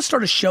 I want to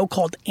start a show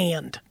called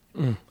And.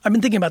 I've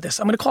been thinking about this.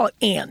 I'm going to call it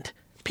And.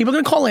 People are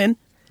going to call in,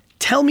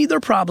 tell me their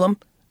problem,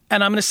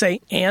 and I'm going to say,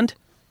 and...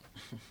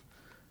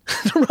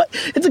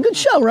 It's a good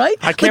show, right?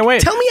 I can't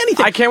wait. Tell me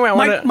anything. I can't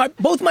wait.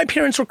 Both my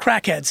parents were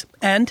crackheads.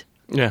 And?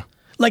 Yeah.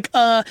 Like,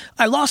 I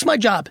lost my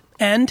job.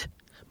 And?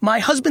 My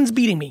husband's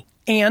beating me.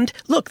 And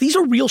look, these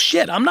are real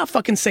shit. I'm not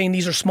fucking saying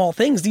these are small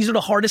things. These are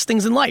the hardest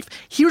things in life.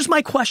 Here's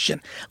my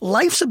question.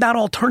 Life's about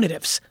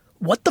alternatives.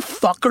 What the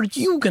fuck are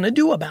you going to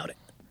do about it?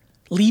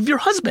 Leave your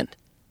husband.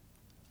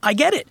 I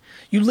get it.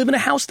 You live in a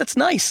house that's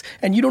nice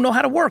and you don't know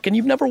how to work and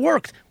you've never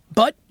worked,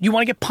 but you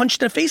want to get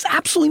punched in the face?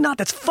 Absolutely not.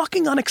 That's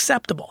fucking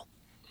unacceptable.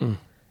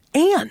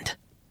 And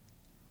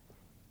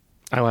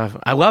I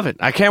love it.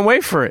 I can't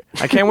wait for it.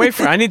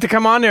 I need to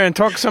come on there and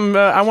talk some.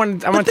 I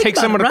want to take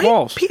some of the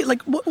calls. Pete,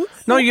 like,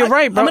 no, you're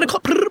right, bro. I'm gonna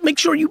call. Make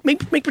sure you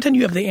make pretend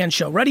you have the and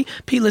show ready.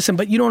 Pete, listen,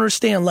 but you don't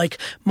understand. Like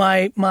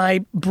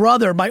my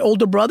brother, my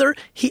older brother,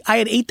 I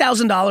had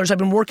 $8,000. I've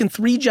been working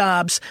 3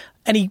 jobs,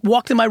 and he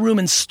walked in my room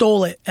and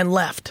stole it and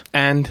left.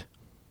 And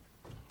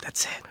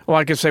that's it. Well,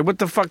 I could say, what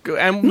the fuck?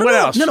 And what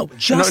else? No,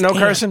 just no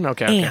cursing.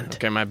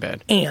 Okay, my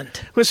bad. And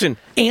listen,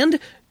 and.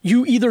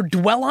 You either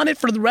dwell on it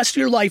for the rest of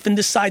your life and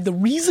decide the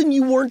reason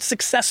you weren't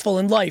successful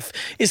in life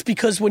is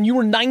because when you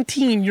were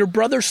 19, your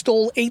brother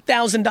stole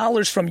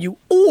 $8,000 from you,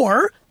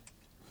 or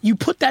you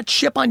put that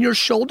chip on your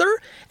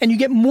shoulder and you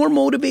get more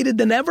motivated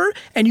than ever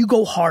and you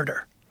go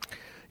harder.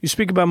 You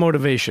speak about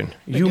motivation.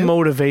 You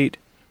motivate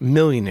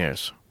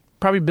millionaires,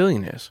 probably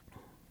billionaires.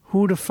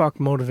 Who the fuck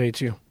motivates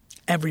you?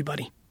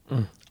 Everybody.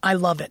 I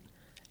love it.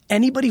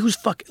 Anybody who's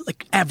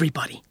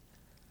everybody.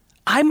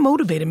 I'm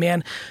motivated,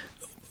 man.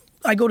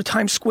 I go to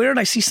Times Square and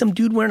I see some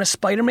dude wearing a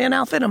Spider-Man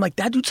outfit. I'm like,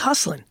 that dude's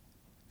hustling.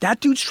 That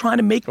dude's trying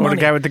to make money. Or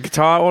the guy with the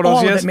guitar all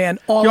those years? All of it, man.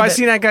 All of it. I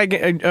seen that guy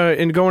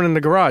going in the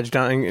garage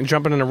and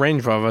jumping in the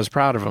Range Rover. I was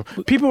proud of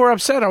him. People were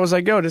upset. I was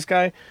like, yo, this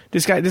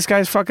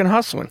guy's fucking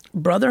hustling.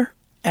 Brother,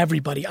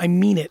 everybody. I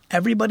mean it.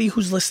 Everybody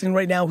who's listening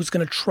right now who's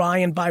going to try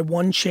and buy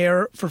one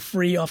chair for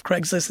free off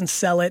Craigslist and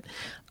sell it.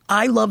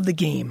 I love the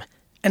game.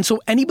 And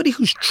so anybody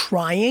who's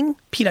trying,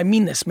 Pete, I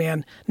mean this,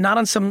 man. Not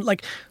on some,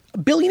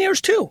 billionaires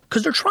too,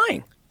 because they're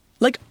trying.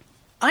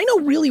 I know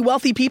really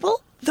wealthy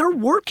people, they're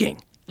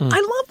working. I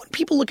love when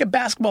people look at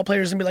basketball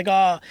players and be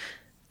like,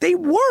 they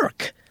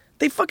work.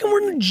 They fucking were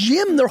in the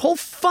gym their whole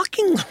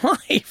fucking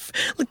life.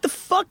 Like the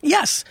fuck,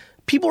 yes,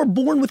 people are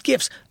born with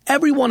gifts.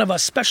 Every one of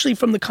us, especially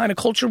from the kind of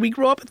culture we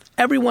grew up with,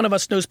 every one of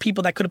us knows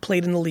people that could have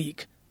played in the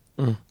league.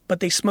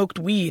 But they smoked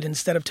weed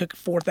instead of took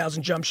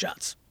 4,000 jump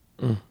shots.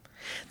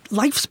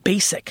 Life's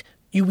basic.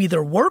 You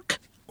either work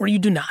or you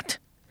do not.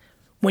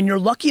 When you're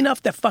lucky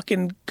enough that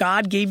fucking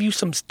God gave you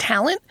some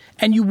talent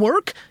and you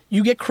work,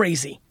 you get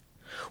crazy.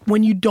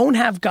 When you don't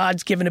have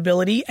God's given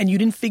ability and you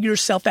didn't figure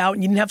yourself out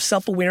and you didn't have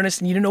self-awareness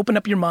and you didn't open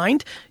up your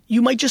mind,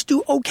 you might just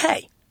do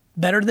okay.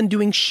 Better than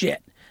doing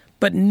shit.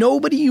 But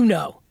nobody you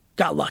know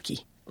got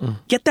lucky.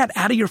 Get that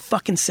out of your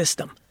fucking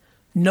system.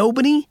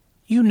 Nobody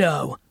you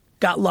know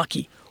got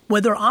lucky.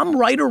 Whether I'm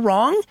right or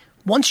wrong,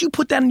 once you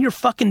put that in your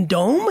fucking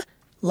dome,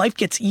 life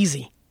gets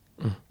easy.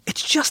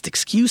 It's just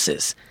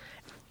excuses.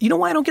 You know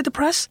why I don't get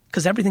depressed?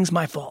 Because everything's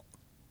my fault.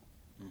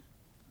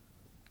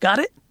 Got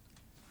it?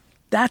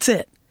 That's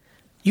it.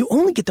 You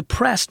only get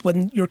depressed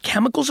when your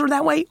chemicals are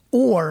that way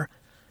or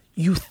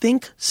you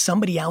think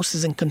somebody else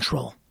is in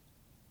control.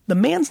 The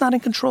man's not in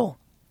control.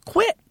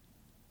 Quit.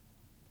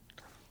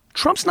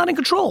 Trump's not in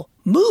control.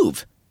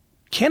 Move.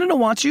 Canada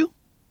wants you.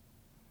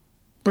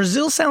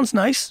 Brazil sounds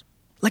nice.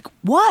 Like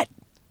what?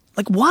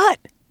 Like what?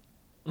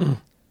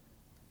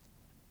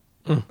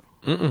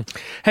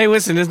 Hey,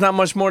 listen, there's not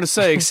much more to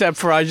say except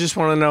for I just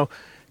want to know,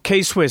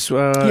 K-Swiss,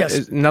 yes.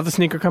 Is another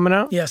sneaker coming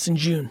out? Yes, in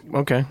June.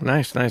 Okay,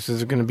 nice.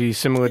 Is it going to be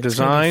similar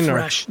design? It's gonna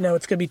be fresh. No,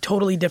 it's going to be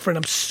totally different.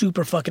 I'm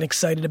super fucking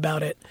excited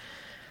about it.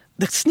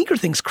 The sneaker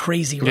thing's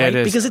crazy, right? Yeah, it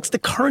is. Because it's the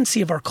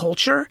currency of our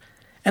culture.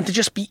 And to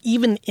just be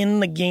even in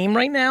the game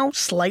right now,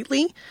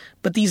 slightly.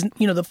 But these,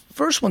 the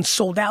first one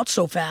sold out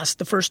so fast,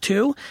 the first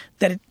 2,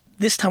 that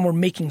this time we're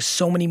making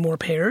so many more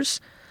pairs.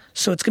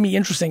 So it's going to be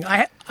interesting.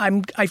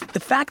 The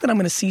fact that I'm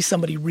going to see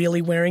somebody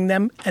really wearing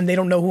them and they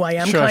don't know who I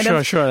am,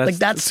 Sure.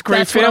 That's a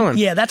great feeling.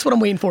 That's what I'm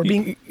waiting for.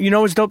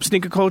 What's dope?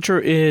 Sneaker culture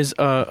is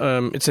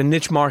it's a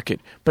niche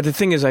market. But the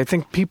thing is, I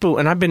think people,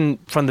 and I've been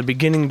from the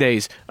beginning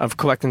days of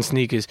collecting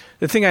sneakers.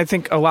 The thing I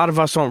think a lot of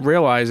us don't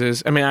realize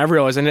is, I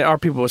realize, and there are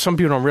people, some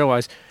people don't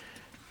realize,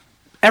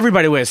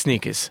 everybody wears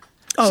sneakers.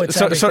 Oh, it's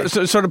so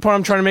the point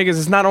I'm trying to make is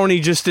it's not only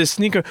just this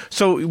sneaker.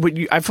 So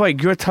I feel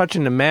like you're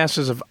touching the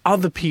masses of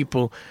other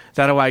people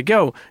that are like,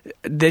 yo,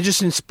 they're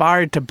just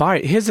inspired to buy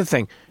it. Here's the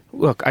thing.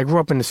 Look, I grew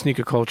up in the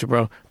sneaker culture,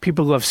 bro.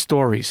 People love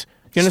stories.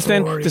 You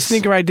understand? Stories. The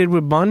sneaker I did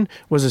with Bun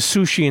was a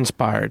sushi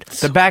inspired.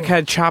 The back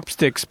had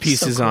chopsticks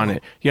pieces on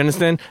it. You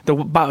understand? The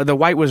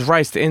white was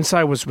rice. The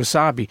inside was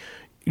wasabi.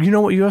 You know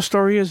what your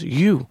story is?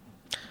 You.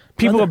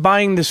 People are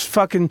buying this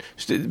fucking...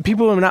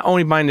 People are not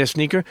only buying their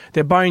sneaker,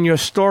 they're buying your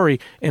story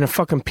in a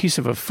fucking piece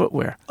of a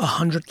footwear.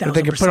 100,000%. That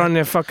they can put on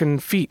their fucking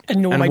feet and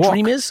you know what my walk.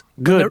 dream is?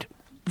 Good.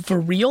 For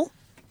real,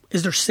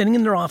 is they're sitting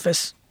in their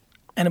office,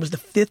 and it was the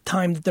 5th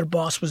time that their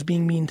boss was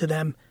being mean to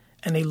them,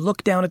 and they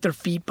look down at their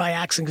feet by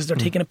accident because they're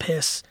taking a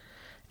piss,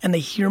 and they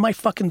hear my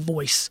fucking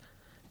voice,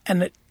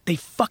 and they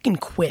fucking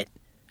quit.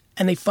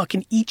 And they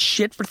fucking eat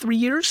shit for 3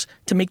 years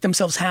to make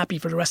themselves happy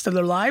for the rest of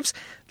their lives.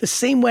 The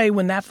same way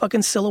when that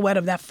fucking silhouette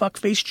of that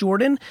fuckface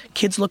Jordan,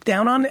 kids looked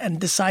down on and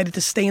decided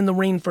to stay in the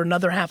rain for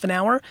another half an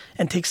hour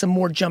and take some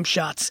more jump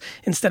shots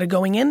instead of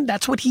going in.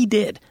 That's what he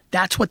did.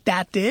 That's what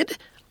that did.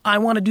 I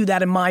want to do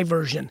that in my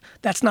version.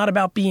 That's not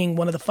about being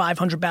one of the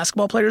 500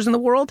 basketball players in the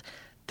world.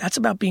 That's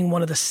about being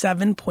one of the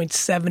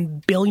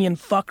 7.7 billion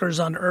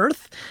fuckers on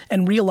Earth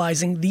and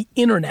realizing the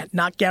internet,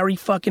 not Gary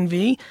fucking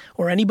V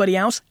or anybody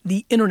else,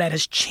 the internet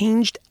has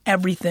changed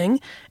everything.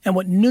 And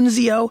what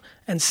Nunzio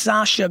and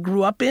Sasha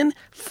grew up in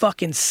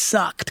fucking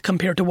sucked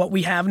compared to what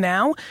we have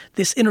now.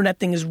 This internet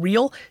thing is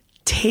real.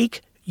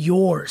 Take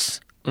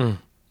yours.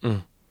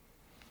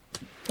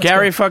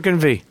 Gary fucking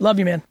V. Love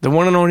you, man. The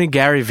one and only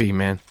Gary V,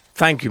 man.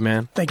 Thank you,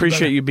 man. Thank you,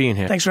 Appreciate brother. you being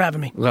here. Thanks for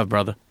having me. Love,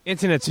 brother.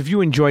 Internets, if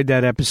you enjoyed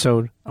that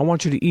episode, I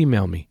want you to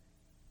email me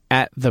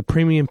at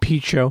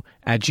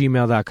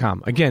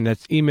thepremiumpeteshow@gmail.com. Again, that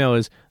email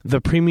is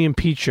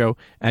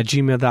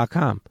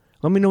thepremiumpeteshow@gmail.com.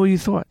 Let me know what you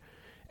thought.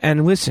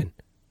 And listen,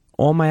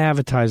 all my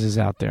advertisers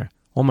out there,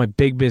 all my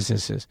big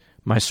businesses,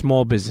 my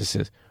small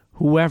businesses,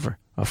 whoever,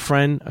 a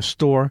friend, a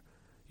store,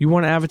 you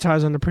want to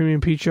advertise on The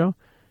Premium Pete Show?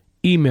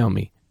 Email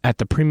me at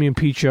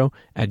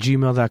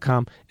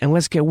thepremiumpeteshow@gmail.com and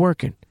let's get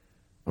working.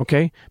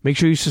 Okay? Make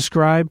sure you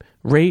subscribe,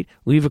 rate,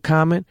 leave a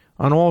comment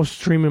on all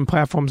streaming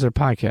platforms of the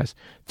podcast.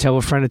 Tell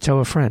a friend to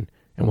tell a friend.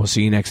 And we'll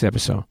see you next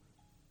episode.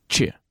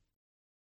 Cheers.